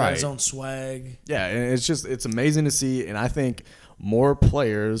website. He's got his own swag. Yeah, and it's amazing to see. And I think more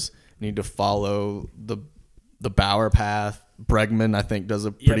players need to follow the Bauer path. Bregman, I think, does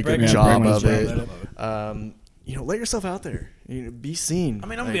a pretty good job of it. Let yourself out there. Be seen. I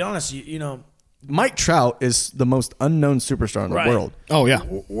mean, I'm gonna be honest. Mike Trout is the most unknown superstar in the world. Oh yeah,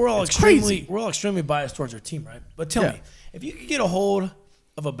 we're all extremely biased towards our team, right? But tell me, if you could get a hold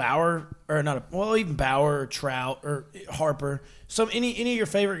of a Bauer even Bauer or Trout or Harper, any of your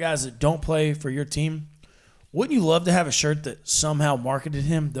favorite guys that don't play for your team, wouldn't you love to have a shirt that somehow marketed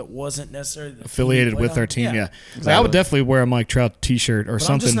him that wasn't necessarily affiliated with our team? Yeah. Exactly. I would definitely wear a Mike Trout T-shirt or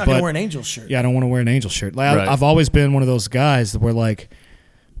something. I'm just not going to wear an Angels shirt. Yeah, I don't want to wear an Angels shirt. I've always been one of those guys where, like,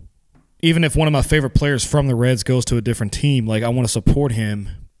 even if one of my favorite players from the Reds goes to a different team, like, I want to support him,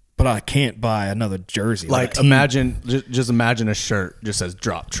 but I can't buy another jersey. Like imagine a shirt just says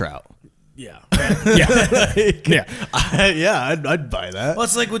 "Drop Trout." Yeah. I'd buy that. Well,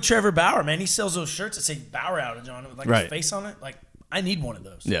 it's like with Trevor Bauer, man. He sells those shirts that say Bauer outage on it with his face on it. Like, I need one of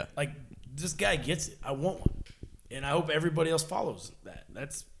those. Yeah. Like, this guy gets it. I want one. And I hope everybody else follows that.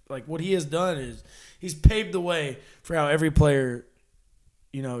 That's like what he has done is he's paved the way for how every player,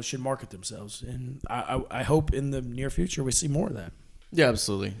 should market themselves. And I hope in the near future we see more of that. Yeah,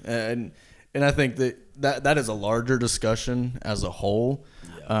 absolutely. And I think that is a larger discussion as a whole.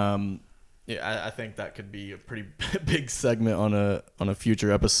 Yeah. I think that could be a pretty big segment on a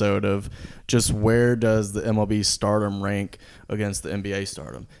future episode of just where does the MLB stardom rank against the NBA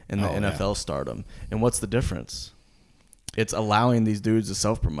stardom and the NFL stardom, and what's the difference? It's allowing these dudes to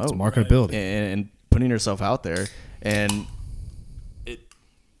self-promote. It's marketability. And putting yourself out there. And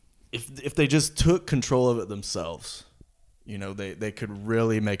if they just took control of it themselves, they could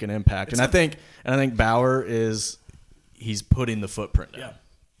really make an impact. I think Bauer he's putting the footprint down. Yeah.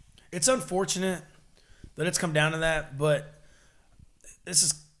 It's unfortunate that it's come down to that, but this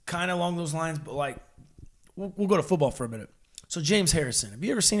is kind of along those lines. But, like, we'll go to football for a minute. So James Harrison, have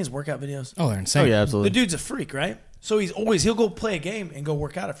you ever seen his workout videos? Oh, they're insane. Oh, yeah, absolutely. The dude's a freak, right? So he'll go play a game and go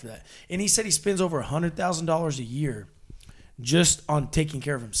work out after that. And he said he spends over $100,000 a year just on taking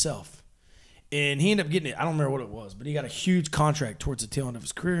care of himself. And he ended up getting it. I don't remember what it was, but he got a huge contract towards the tail end of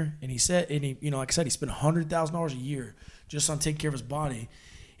his career. And he said, like I said, he spent $100,000 a year just on taking care of his body.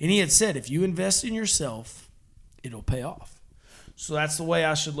 And he had said, if you invest in yourself, it'll pay off. So that's the way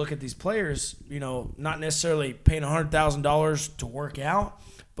I should look at these players, not necessarily paying $100,000 to work out,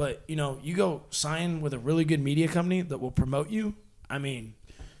 but, you go sign with a really good media company that will promote you. I mean,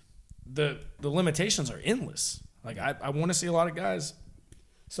 the limitations are endless. Like, I want to see a lot of guys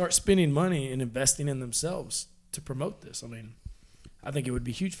start spending money and investing in themselves to promote this. I mean, I think it would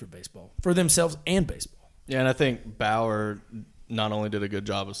be huge for baseball, for themselves and baseball. Yeah, and I think Bauer not only did a good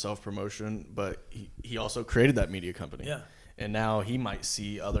job of self-promotion, but he also created that media company. Yeah. And now he might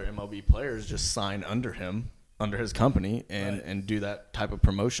see other MLB players just sign under his company, and do that type of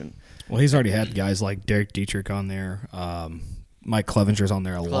promotion. Well, he's already had guys like Derek Dietrich on there. Mike Clevenger's on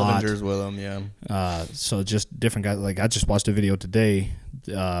there a lot. Clevenger's with him, yeah. So just different guys. Like, I just watched a video today.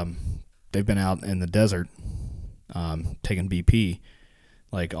 They've been out in the desert taking BP,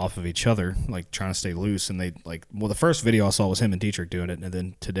 like, off of each other, like, trying to stay loose. And the first video I saw was him and Dietrich doing it. And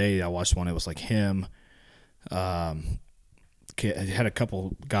then today I watched one. It was like him. Had a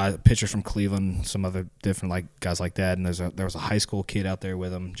couple pitchers from Cleveland, some other different, like, guys like that. And there was a high school kid out there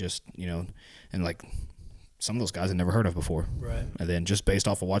with him, just, and, like, some of those guys I'd never heard of before. Right. And then just based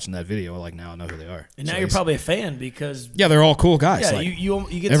off of watching that video, like, now I know who they are. And now you're probably a fan because they're all cool guys. Yeah, like, you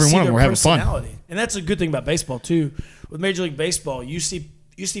get every to see one of them their were having fun. And that's a good thing about baseball too. With Major League Baseball, you see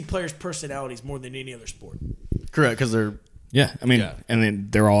players' personalities more than any other sport. Correct, because Yeah, I mean, Yeah. and then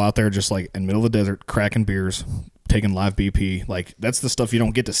they're all out there just like in the middle of the desert, cracking beers, taking live BP. Like, that's the stuff you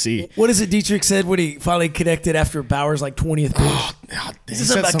don't get to see. What is it Dietrich said when he finally connected after Bauer's like 20th pitch? He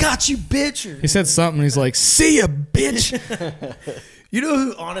said, I got you, bitch. He said something. He's like, "See ya, bitch." You know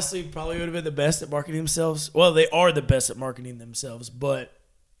who honestly probably would have been the best at marketing themselves? Well, they are the best at marketing themselves, but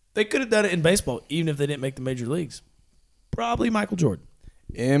they could have done it in baseball, even if they didn't make the major leagues. Probably Michael Jordan.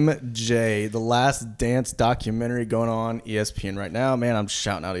 MJ, the Last Dance documentary going on ESPN right now. Man, I'm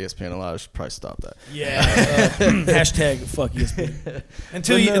shouting out ESPN a lot. I should probably stop that. Yeah. Hashtag fuck ESPN.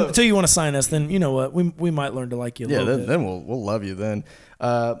 Until you want to sign us, then you know what? We might learn to like you a little bit. Then we'll love you then.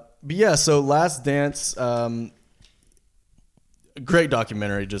 But yeah, so Last Dance, great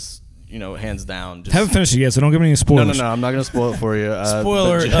documentary, just hands down. Just, Haven't finished it yet, so don't give me any spoilers. No, I'm not going to spoil it for you.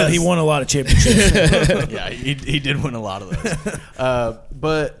 Spoiler: he won a lot of championships. Yeah, he did win a lot of those.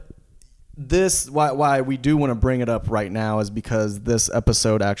 But this, why we do want to bring it up right now is because this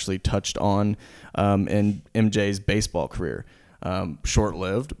episode actually touched on in MJ's baseball career.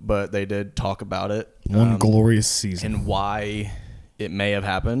 Short-lived, but they did talk about it. One glorious season. And why it may have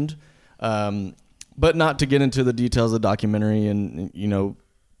happened. But not to get into the details of the documentary and,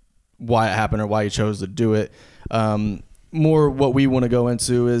 why it happened or why he chose to do it. More what we want to go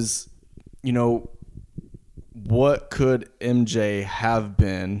into is, what could MJ have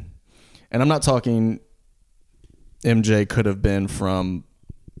been? And I'm not talking MJ could have been from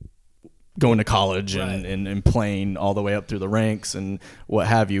going to college and playing all the way up through the ranks and what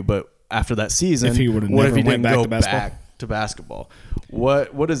have you. But after that season, if he would have what if never he went didn't back go to basketball? back to basketball?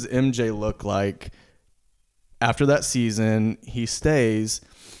 What does MJ look like after that season? He stays.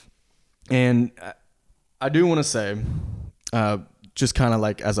 And I do want to say, just kind of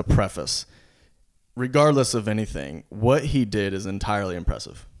like as a preface, regardless of anything, what he did is entirely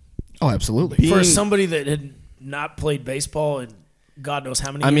impressive. Oh, absolutely. For somebody that had not played baseball in God knows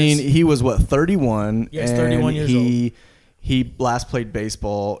how many years. I mean, he was, 31? Yeah, he's 31 years old. He last played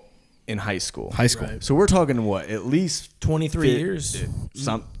baseball in high school. Right. So we're talking, what, at least 23 years?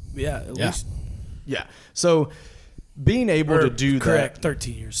 Yeah, at least. Yeah. So being able to do correct, that.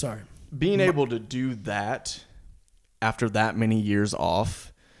 13 years, sorry. Being able to do that after that many years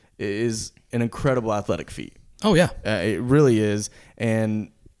off is an incredible athletic feat. Oh, yeah. It really is.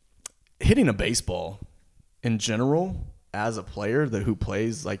 And hitting a baseball in general as a player who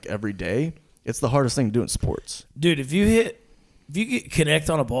plays like every day, it's the hardest thing to do in sports. Dude, if you connect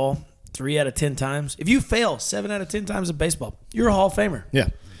on a ball 3 out of 10 times, if you fail 7 out of 10 times in baseball, you're a Hall of Famer. Yeah.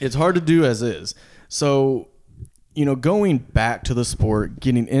 It's hard to do as is. So, going back to the sport,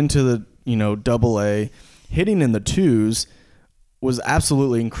 getting into the, AA, hitting in the twos was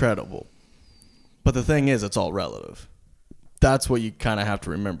absolutely incredible. But the thing is, it's all relative. That's what you kind of have to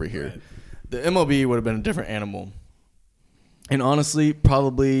remember here. Right. The MLB would have been a different animal. And honestly,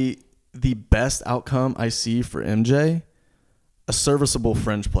 probably the best outcome I see for MJ, a serviceable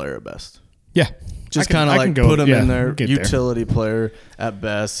fringe player at best. Yeah. Just kind of like put him in there, utility player at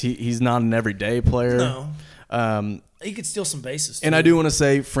best. He's not an everyday player. No. He could steal some bases, too. And I do want to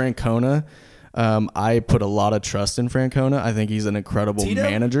say Francona. I put a lot of trust in Francona. I think he's an incredible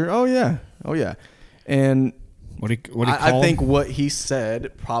manager. Oh, yeah. And I think what he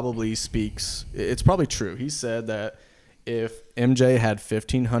said probably speaks. It's probably true. He said that if MJ had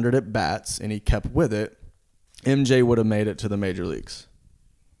 1,500 at bats and he kept with it, MJ would have made it to the major leagues.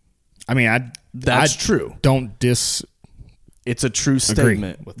 I mean, that's true. It's a true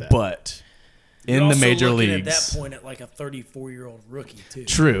statement with that. But in the major leagues, at that point, at like a 34-year-old rookie, too.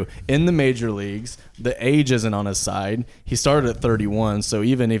 True. In the major leagues, the age isn't on his side. He started at 31, so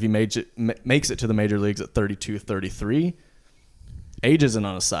even if he makes it to the major leagues at 32, 33, age isn't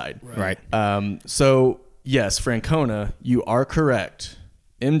on his side. Right. So, yes, Francona, you are correct.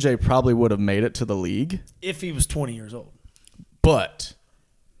 MJ probably would have made it to the league. If he was 20 years old. But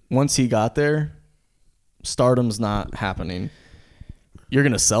once he got there, stardom's not happening. You're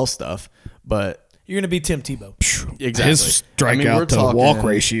going to sell stuff, but you're going to be Tim Tebow. Exactly. His strikeout to walk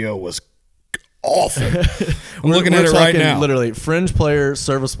ratio was awful. I'm looking at it right now. Literally, fringe player,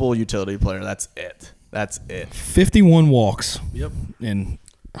 serviceable utility player. That's it. 51 walks. Yep. And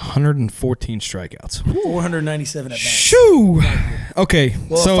 114 strikeouts. 497 at bats. Shoo! Okay,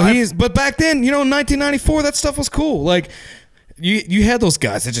 well, but back then, 1994, that stuff was cool. Like, you had those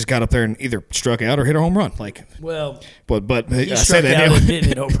guys that just got up there and either struck out or hit a home run. Like, but he struck out and didn't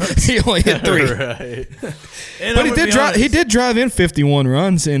hit home runs. He only hit 3. Right. But he did drive in 51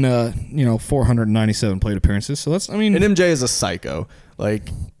 runs in 497 plate appearances. So that's, and MJ is a psycho. Like,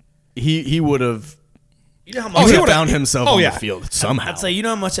 he would have. You know how He much would he have would've- found himself oh, on yeah. the field somehow. I'd say, you know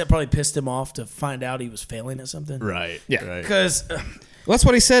how much that probably pissed him off to find out he was failing at something? right. Yeah. Right. Because Well, that's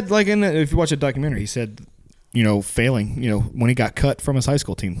what he said. Like if you watch a documentary, he said, failing. When he got cut from his high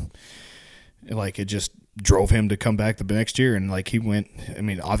school team, like it just drove him to come back the next year. And like he went. I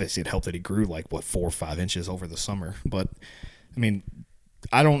mean, obviously it helped that he grew like 4 or 5 inches over the summer. But I mean,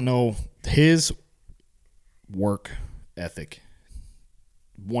 I don't know his work ethic.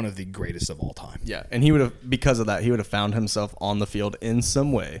 One of the greatest of all time. Yeah, and he would have, because of that, he would have found himself on the field in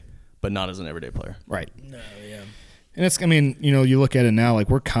some way, but not as an everyday player. Right. no, yeah. And it's, I mean, you look at it now, like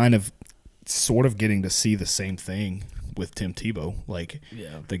we're kind of sort of getting to see the same thing with Tim Tebow. Like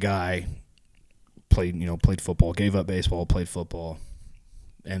the guy played football, gave up baseball, played football.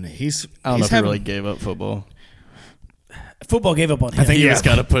 And I don't know if he really gave up football. Football gave up on him. I think he was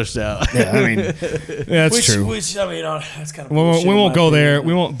kind of pushed out. Yeah, I mean, that's true. Which, I mean, that's kind of We bullshit in won't my go opinion. there.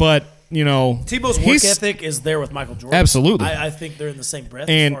 We won't, but, Tebow's work he's- ethic is there with Michael Jordan. Absolutely. I think they're in the same breath. as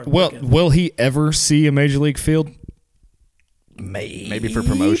And far as work ethic. will he ever see a major league field? Maybe for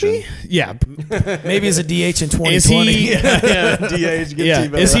promotion. Yeah. Maybe as a DH in 2020. Is he? Yeah, DH, Yeah.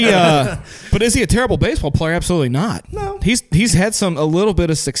 Is he? But is he a terrible baseball player? Absolutely not. No. He's had a little bit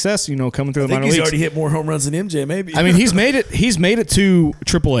of success, coming through I the think minor he's leagues. already hit more home runs than MJ, maybe. I mean, he's made it. He's made it to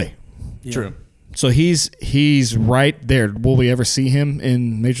AAA. Yeah. True. So he's right there. Will we ever see him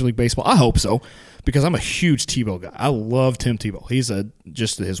in Major League Baseball? I hope so, because I'm a huge Tebow guy. I love Tim Tebow. He's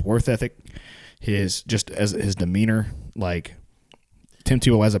just his work ethic, his demeanor. Like Tim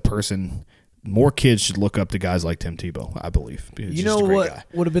Tebow as a person, more kids should look up to guys like Tim Tebow. I believe. He's You just know a great what guy.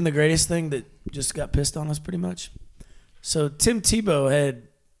 would have been the greatest thing that just got pissed on us pretty much? So Tim Tebow had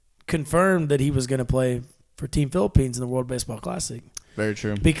confirmed that he was going to play for Team Philippines in the World Baseball Classic Very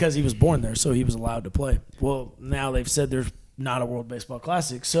true. because he was born there, so he was allowed to play. Well, now they've said there's not a World Baseball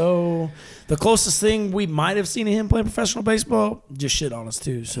Classic. So the closest thing we might have seen of him playing professional baseball just shit on us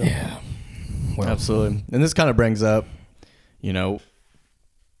too. So Yeah. Well, Absolutely. And this kind of brings up,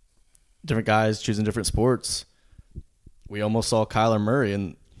 different guys choosing different sports. We almost saw Kyler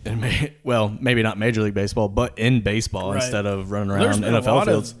Murray maybe not Major League Baseball, but in baseball Right. instead of running there's around been a NFL lot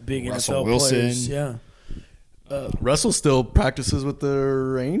fields. of big Russell NFL Wilson. players. Yeah. Russell still practices with the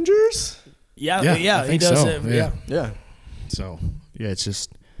Rangers? Yeah, Yeah, yeah, I he think does so, it. yeah. Yeah. Yeah. so yeah, it's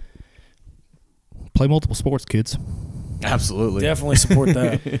just play multiple sports, kids, Absolutely. Definitely support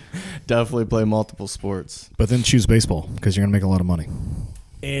that. Definitely play multiple sports. but then choose baseball because you're gonna make a lot of money,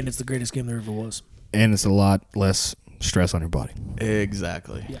 And it's the greatest game there ever was. and it's a lot less stress on your body.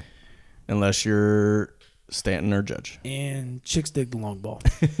 Exactly. Yeah. Unless you're Stanton or Judge. And chicks dig the long ball.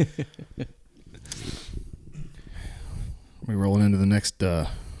 We rolling into the next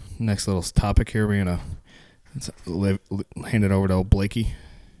little topic here. We're gonna hand it over to old Blakey.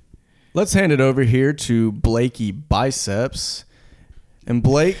 Let's hand it over here to Blakey Biceps. And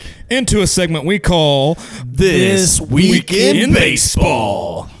Blake, Into a segment we call This Week in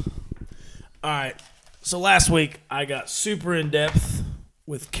Baseball. All right. So last week, I got super in depth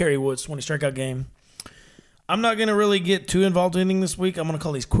with Kerry Wood's 20 strikeout game. I'm not going to really get too involved in anything this week. I'm going to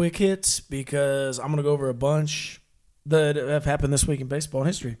call these quick hits because I'm going to go over a bunch that have happened this week in baseball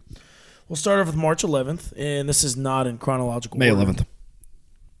history. We'll start off with March 11th, and this is not in chronological May order. 11th.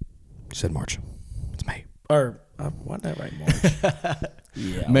 You said March. It's May. Or, why did I write March?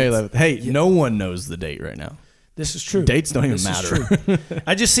 Yeah. May 11th. Hey, no one knows the date right now. This is true. Dates don't even This is matter. true.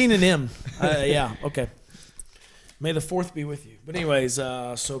 I just seen an M. Yeah, okay. May the 4th be with you. But anyways,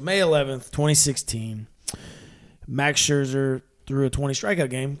 so May 11th, 2016, Max Scherzer threw a 20 strikeout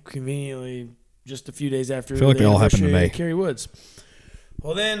game, conveniently just a few days after I feel like the they all happened in anniversary May. of Kerry Woods.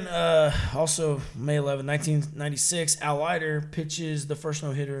 Well, then, also May 11, 1996, Al Leiter pitches the first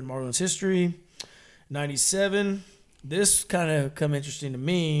no-hitter in Marlins history. 97, this kind of come interesting to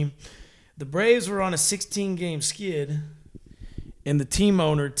me. The Braves were on a 16-game skid, and the team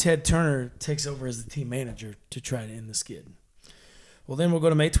owner, Ted Turner, takes over as the team manager to try to end the skid. Well, then we'll go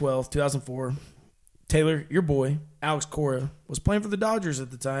to May 12th, 2004. Taylor, your boy, Alex Cora, was playing for the Dodgers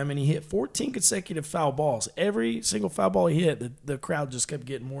at the time, and he hit 14 consecutive foul balls. Every single foul ball he hit, the crowd just kept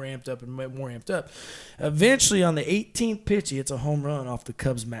getting more amped up and more amped up. Eventually, on the 18th pitch, he hits a home run off the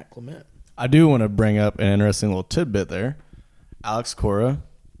Cubs' Matt Clement. I do want to bring up an interesting little tidbit there. Alex Cora,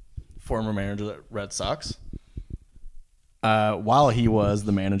 former manager of the Red Sox. While he was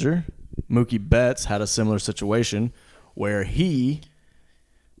the manager, Mookie Betts had a similar situation where he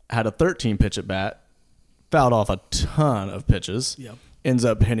had a 13-pitch at bat, fouled off a ton of pitches, Yep. ends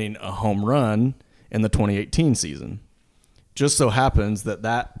up hitting a home run in the 2018 season. Just so happens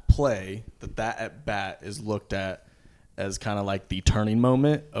that play, that at bat is looked at as kind of like the turning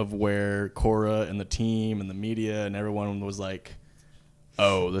moment of where Cora and the team and the media and everyone was like,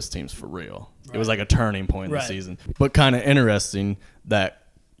 oh, this team's for real. Right. It was like a turning point in the season. But kind of interesting that,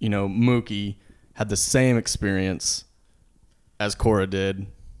 Mookie had the same experience as Cora did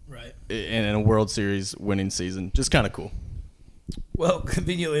in a World Series winning season. Just kind of cool. Well,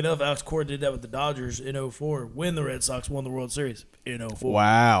 conveniently enough, Alex Cora did that with the Dodgers in 2004 when the Red Sox won the World Series in 2004.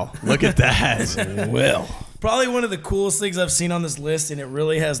 Wow. Look at that. Well, probably one of the coolest things I've seen on this list, and it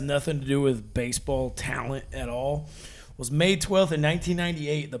really has nothing to do with baseball talent at all, was May 12th in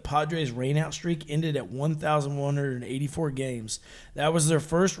 1998. The Padres' rainout streak ended at 1,184 games. That was their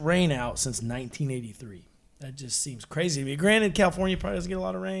first rainout since 1983. That just seems crazy to me. Granted, California probably doesn't get a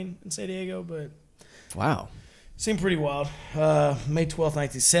lot of rain in San Diego, but... Wow. Seemed pretty wild. May 12th,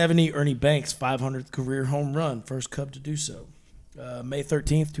 1970, Ernie Banks' 500th career home run, first Cub to do so. May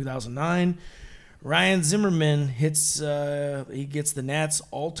 13th, 2009, Ryan Zimmerman gets the Nats'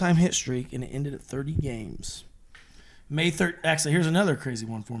 all-time hit streak, and it ended at 30 games. Actually, here's another crazy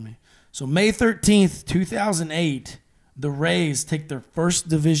one for me. So May 13th, 2008, the Rays take their first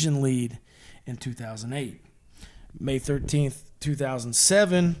division lead in 2008. May 13th,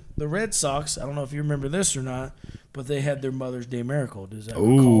 2007, the Red Sox, I don't know if you remember this or not, but they had their Mother's Day Miracle. Does that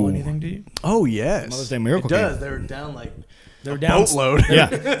recall anything to you? Oh, yes. Mother's Day Miracle It does. game. They were down like They were down boatload. Yeah.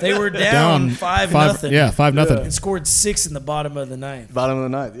 They were down 5-0. Yeah, 5-0. And scored 6 in the bottom of the ninth. Bottom of the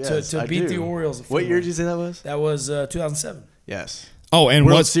ninth, yes. To beat the Orioles. What year did you say that was? That was 2007. Yes. Oh, and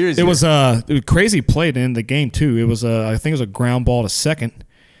World what Series it year. was crazy played in the game too. It was I think it was a ground ball to second.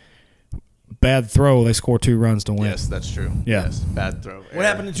 Bad throw. They scored 2 runs to win. Yes, that's true. Yeah. Yes, bad throw. What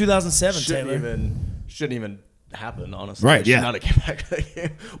happened in 2007, Taylor? Shouldn't even happen, honestly. Right, Should yeah. not have came back to that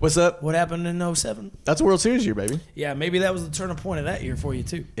game. What's up? What happened in 07? That's a World Series year, baby. Yeah, maybe that was the turning point of that year for you,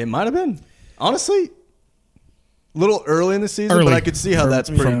 too. It might have been. Honestly, a little early in the season, but I could see how that's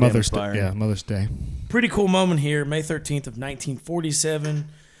pretty from Mother's Day. inspiring. Yeah, Mother's Day. Pretty cool moment here. May 13th of 1947.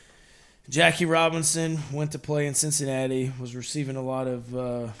 Jackie Robinson went to play in Cincinnati, was receiving a lot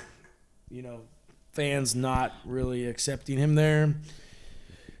of, fans not really accepting him there.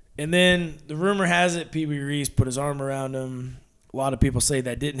 And then the rumor has it Pee Wee Reese put his arm around him. A lot of people say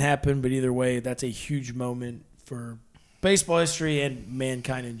that didn't happen, but either way, that's a huge moment for baseball history and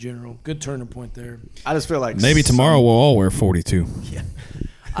mankind in general. Good turning point there. I just feel like Maybe tomorrow we'll all wear 42. Yeah.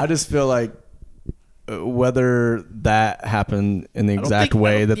 I just feel like whether that happened in the exact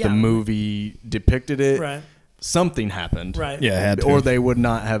way that the movie depicted it, Right. something happened. Right. Yeah, it had to. Or they would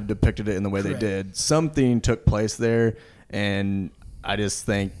not have depicted it in the way Correct. they did. Something took place there, and I just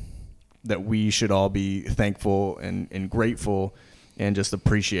think that we should all be thankful and grateful and just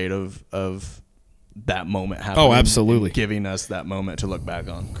appreciative of that moment happening. Oh, absolutely. and giving us that moment to look back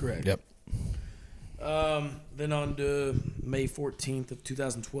on. Correct. Yep. Then on to May 14th of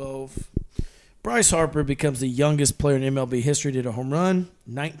 2012. Bryce Harper becomes the youngest player in MLB history to hit a home run,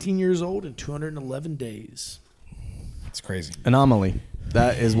 19 years old in 211 days. It's crazy. Anomaly.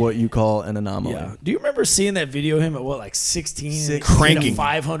 That is what you call an anomaly. Yeah. Do you remember seeing that video of him at 16? Six. Cranking. A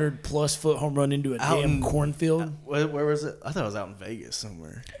 500-plus foot home run into a Out damn in- cornfield? Where was it? I thought it was out in Vegas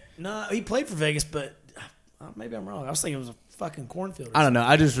somewhere. No, he played for Vegas, but maybe I'm wrong. I was thinking it was a fucking cornfield. I don't know.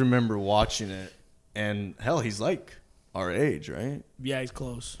 I just remember watching it, and hell, he's like our age, right? Yeah, he's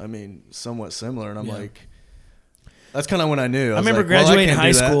close. I mean, somewhat similar, and I'm Yeah. like, that's kind of when I knew. I was remember like, well, graduating can't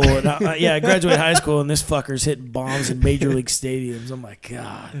high do that. school. And I graduated high school, and this fucker's hitting bombs in major league stadiums. I'm like,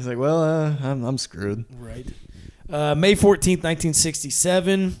 God. He's like, well, I'm screwed. Right. May 14th,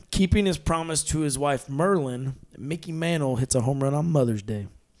 1967, keeping his promise to his wife Merlin, Mickey Mantle hits a home run on Mother's Day.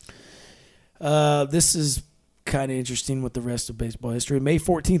 This is kind of interesting with the rest of baseball history. May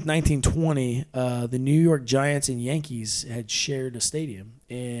 14th, 1920, the New York Giants and Yankees had shared a stadium,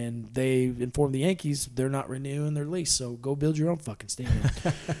 and they informed the Yankees they're not renewing their lease, so go build your own fucking stadium.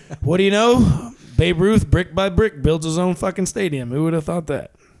 What do you know? Babe Ruth, brick by brick, builds his own fucking stadium. Who would have thought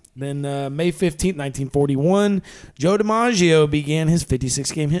that? Then May 15th, 1941, Joe DiMaggio began his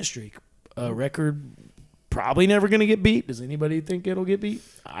 56-game hit streak. A record probably never going to get beat. Does anybody think it'll get beat?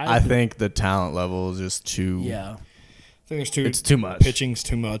 I think the talent level is just too. Yeah. I think It's too much. Pitching's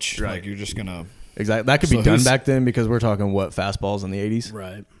too much. Right. Like you're just gonna. Exactly. That could So be done who's- back then because we're talking what fastballs in the 80s.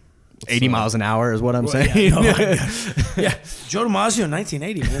 Right. 80 miles an hour is what I'm Well, saying. Yeah, yeah. Joe DiMaggio,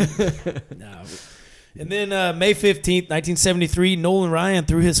 1980, man. No. And then May 15th, 1973, Ryan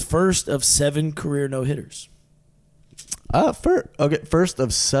threw his first of 7 career no-hitters. First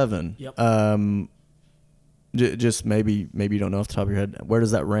of 7. Yep. Just maybe you don't know off the top of your head. Where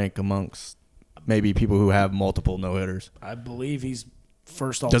does that rank amongst maybe people who have multiple no hitters? I believe he's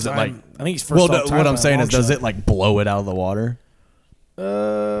first all Does time. it like? I think he's first all time. What I'm saying by a is, does long it like blow it out of the water,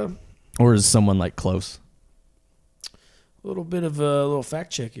 shot. or is someone like close? A little bit of a little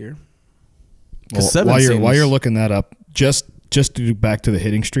fact check here. Well, While you're looking that up, just to do back to the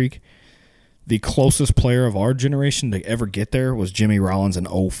hitting streak, the closest player of our generation to ever get there was Jimmy Rollins in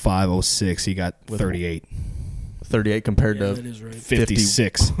 05-06. He got 38. 38 compared Yeah, to that is right.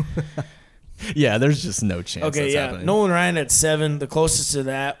 56. Yeah, there's just no chance. Okay, that's yeah. happening. Nolan Ryan at 7. The closest to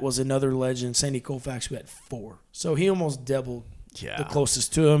that was another legend, Sandy Koufax, who had 4. So he almost doubled the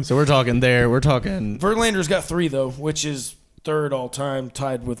closest to him. So we're talking there. We're talking. Verlander's got 3, though, which is third all time,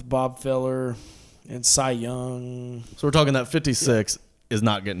 tied with Bob Feller and Cy Young. So we're talking that 56 is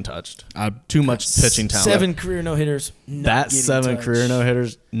not getting touched. Too much pitching talent. 7 career no hitters. That 7 career no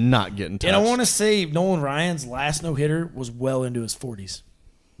hitters not getting touched. And I want to say Nolan Ryan's last no hitter was well into his 40s.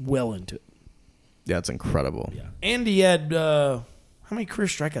 Well into it. Yeah, it's incredible. Yeah. And he had how many career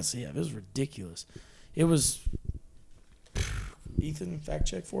strikeouts did he have? It was ridiculous. It was Ethan, fact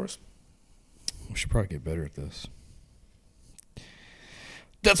check for us. We should probably get better at this.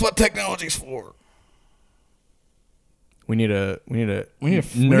 That's what technology's for. We need a nerd intern. We need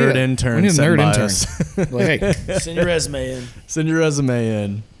a sent nerd by intern. us. Like, hey, Send your resume in. Send your resume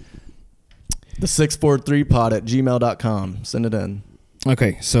in. The 643pod at gmail.com. Send it in.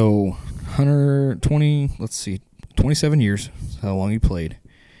 okay, so 120, let's see, 27 years. That's how long he played.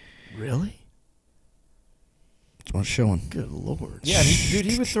 Really? That's what it's showing. Good Lord. Yeah,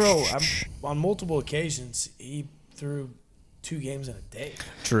 he would throw on multiple occasions. He threw 2 games in a day.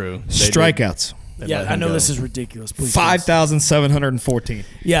 True. Strikeouts. Yeah, I know this is ridiculous. Please, 5,714.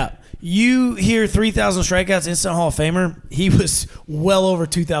 Yeah, you hear 3,000 strikeouts, instant Hall of Famer. He was well over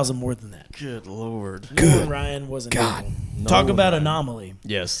 2,000 more than that. Good Lord. Nolan Ryan was an God. animal. Talk about anomaly.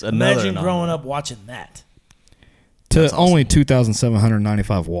 Yes. Another Imagine anomaly. growing up watching that. To That's awesome. only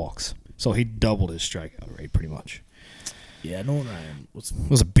 2,795 walks. So he doubled his strikeout rate pretty much. Yeah, Nolan Ryan was.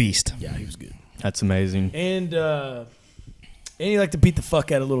 Was a beast. Yeah, he was good. That's amazing. And he liked to beat the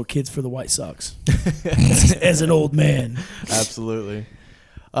fuck out of little kids for the White Sox. As an old man. Absolutely.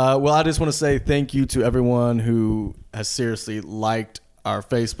 Well, I just want to say thank you to everyone who has seriously liked our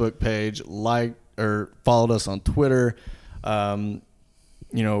Facebook page, liked or followed us on Twitter. Rate,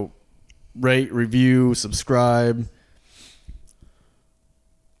 review, subscribe.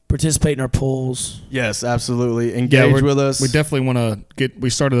 Participate in our polls. Yes, absolutely. Engage with us. We definitely want to get. We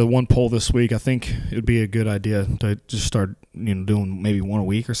started a one poll this week. I think it would be a good idea to just start, doing maybe one a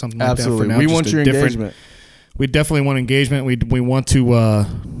week or something. Absolutely. Like that for now. We Just want a your different- engagement. We definitely want engagement. We want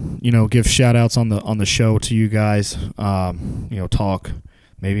to give shout outs on the show to you guys. Talk,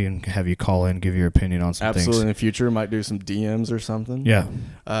 maybe and have you call in, give your opinion on some Absolutely. things. In the future, might do some DMs or something. Yeah.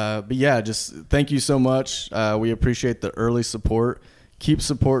 But yeah, just thank you so much. We appreciate the early support. Keep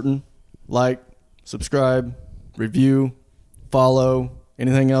supporting. Like, subscribe, review, follow.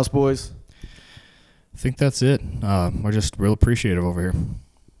 Anything else, boys? I think that's it. We're just real appreciative over here.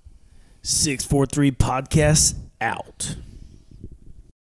 643 Podcast out.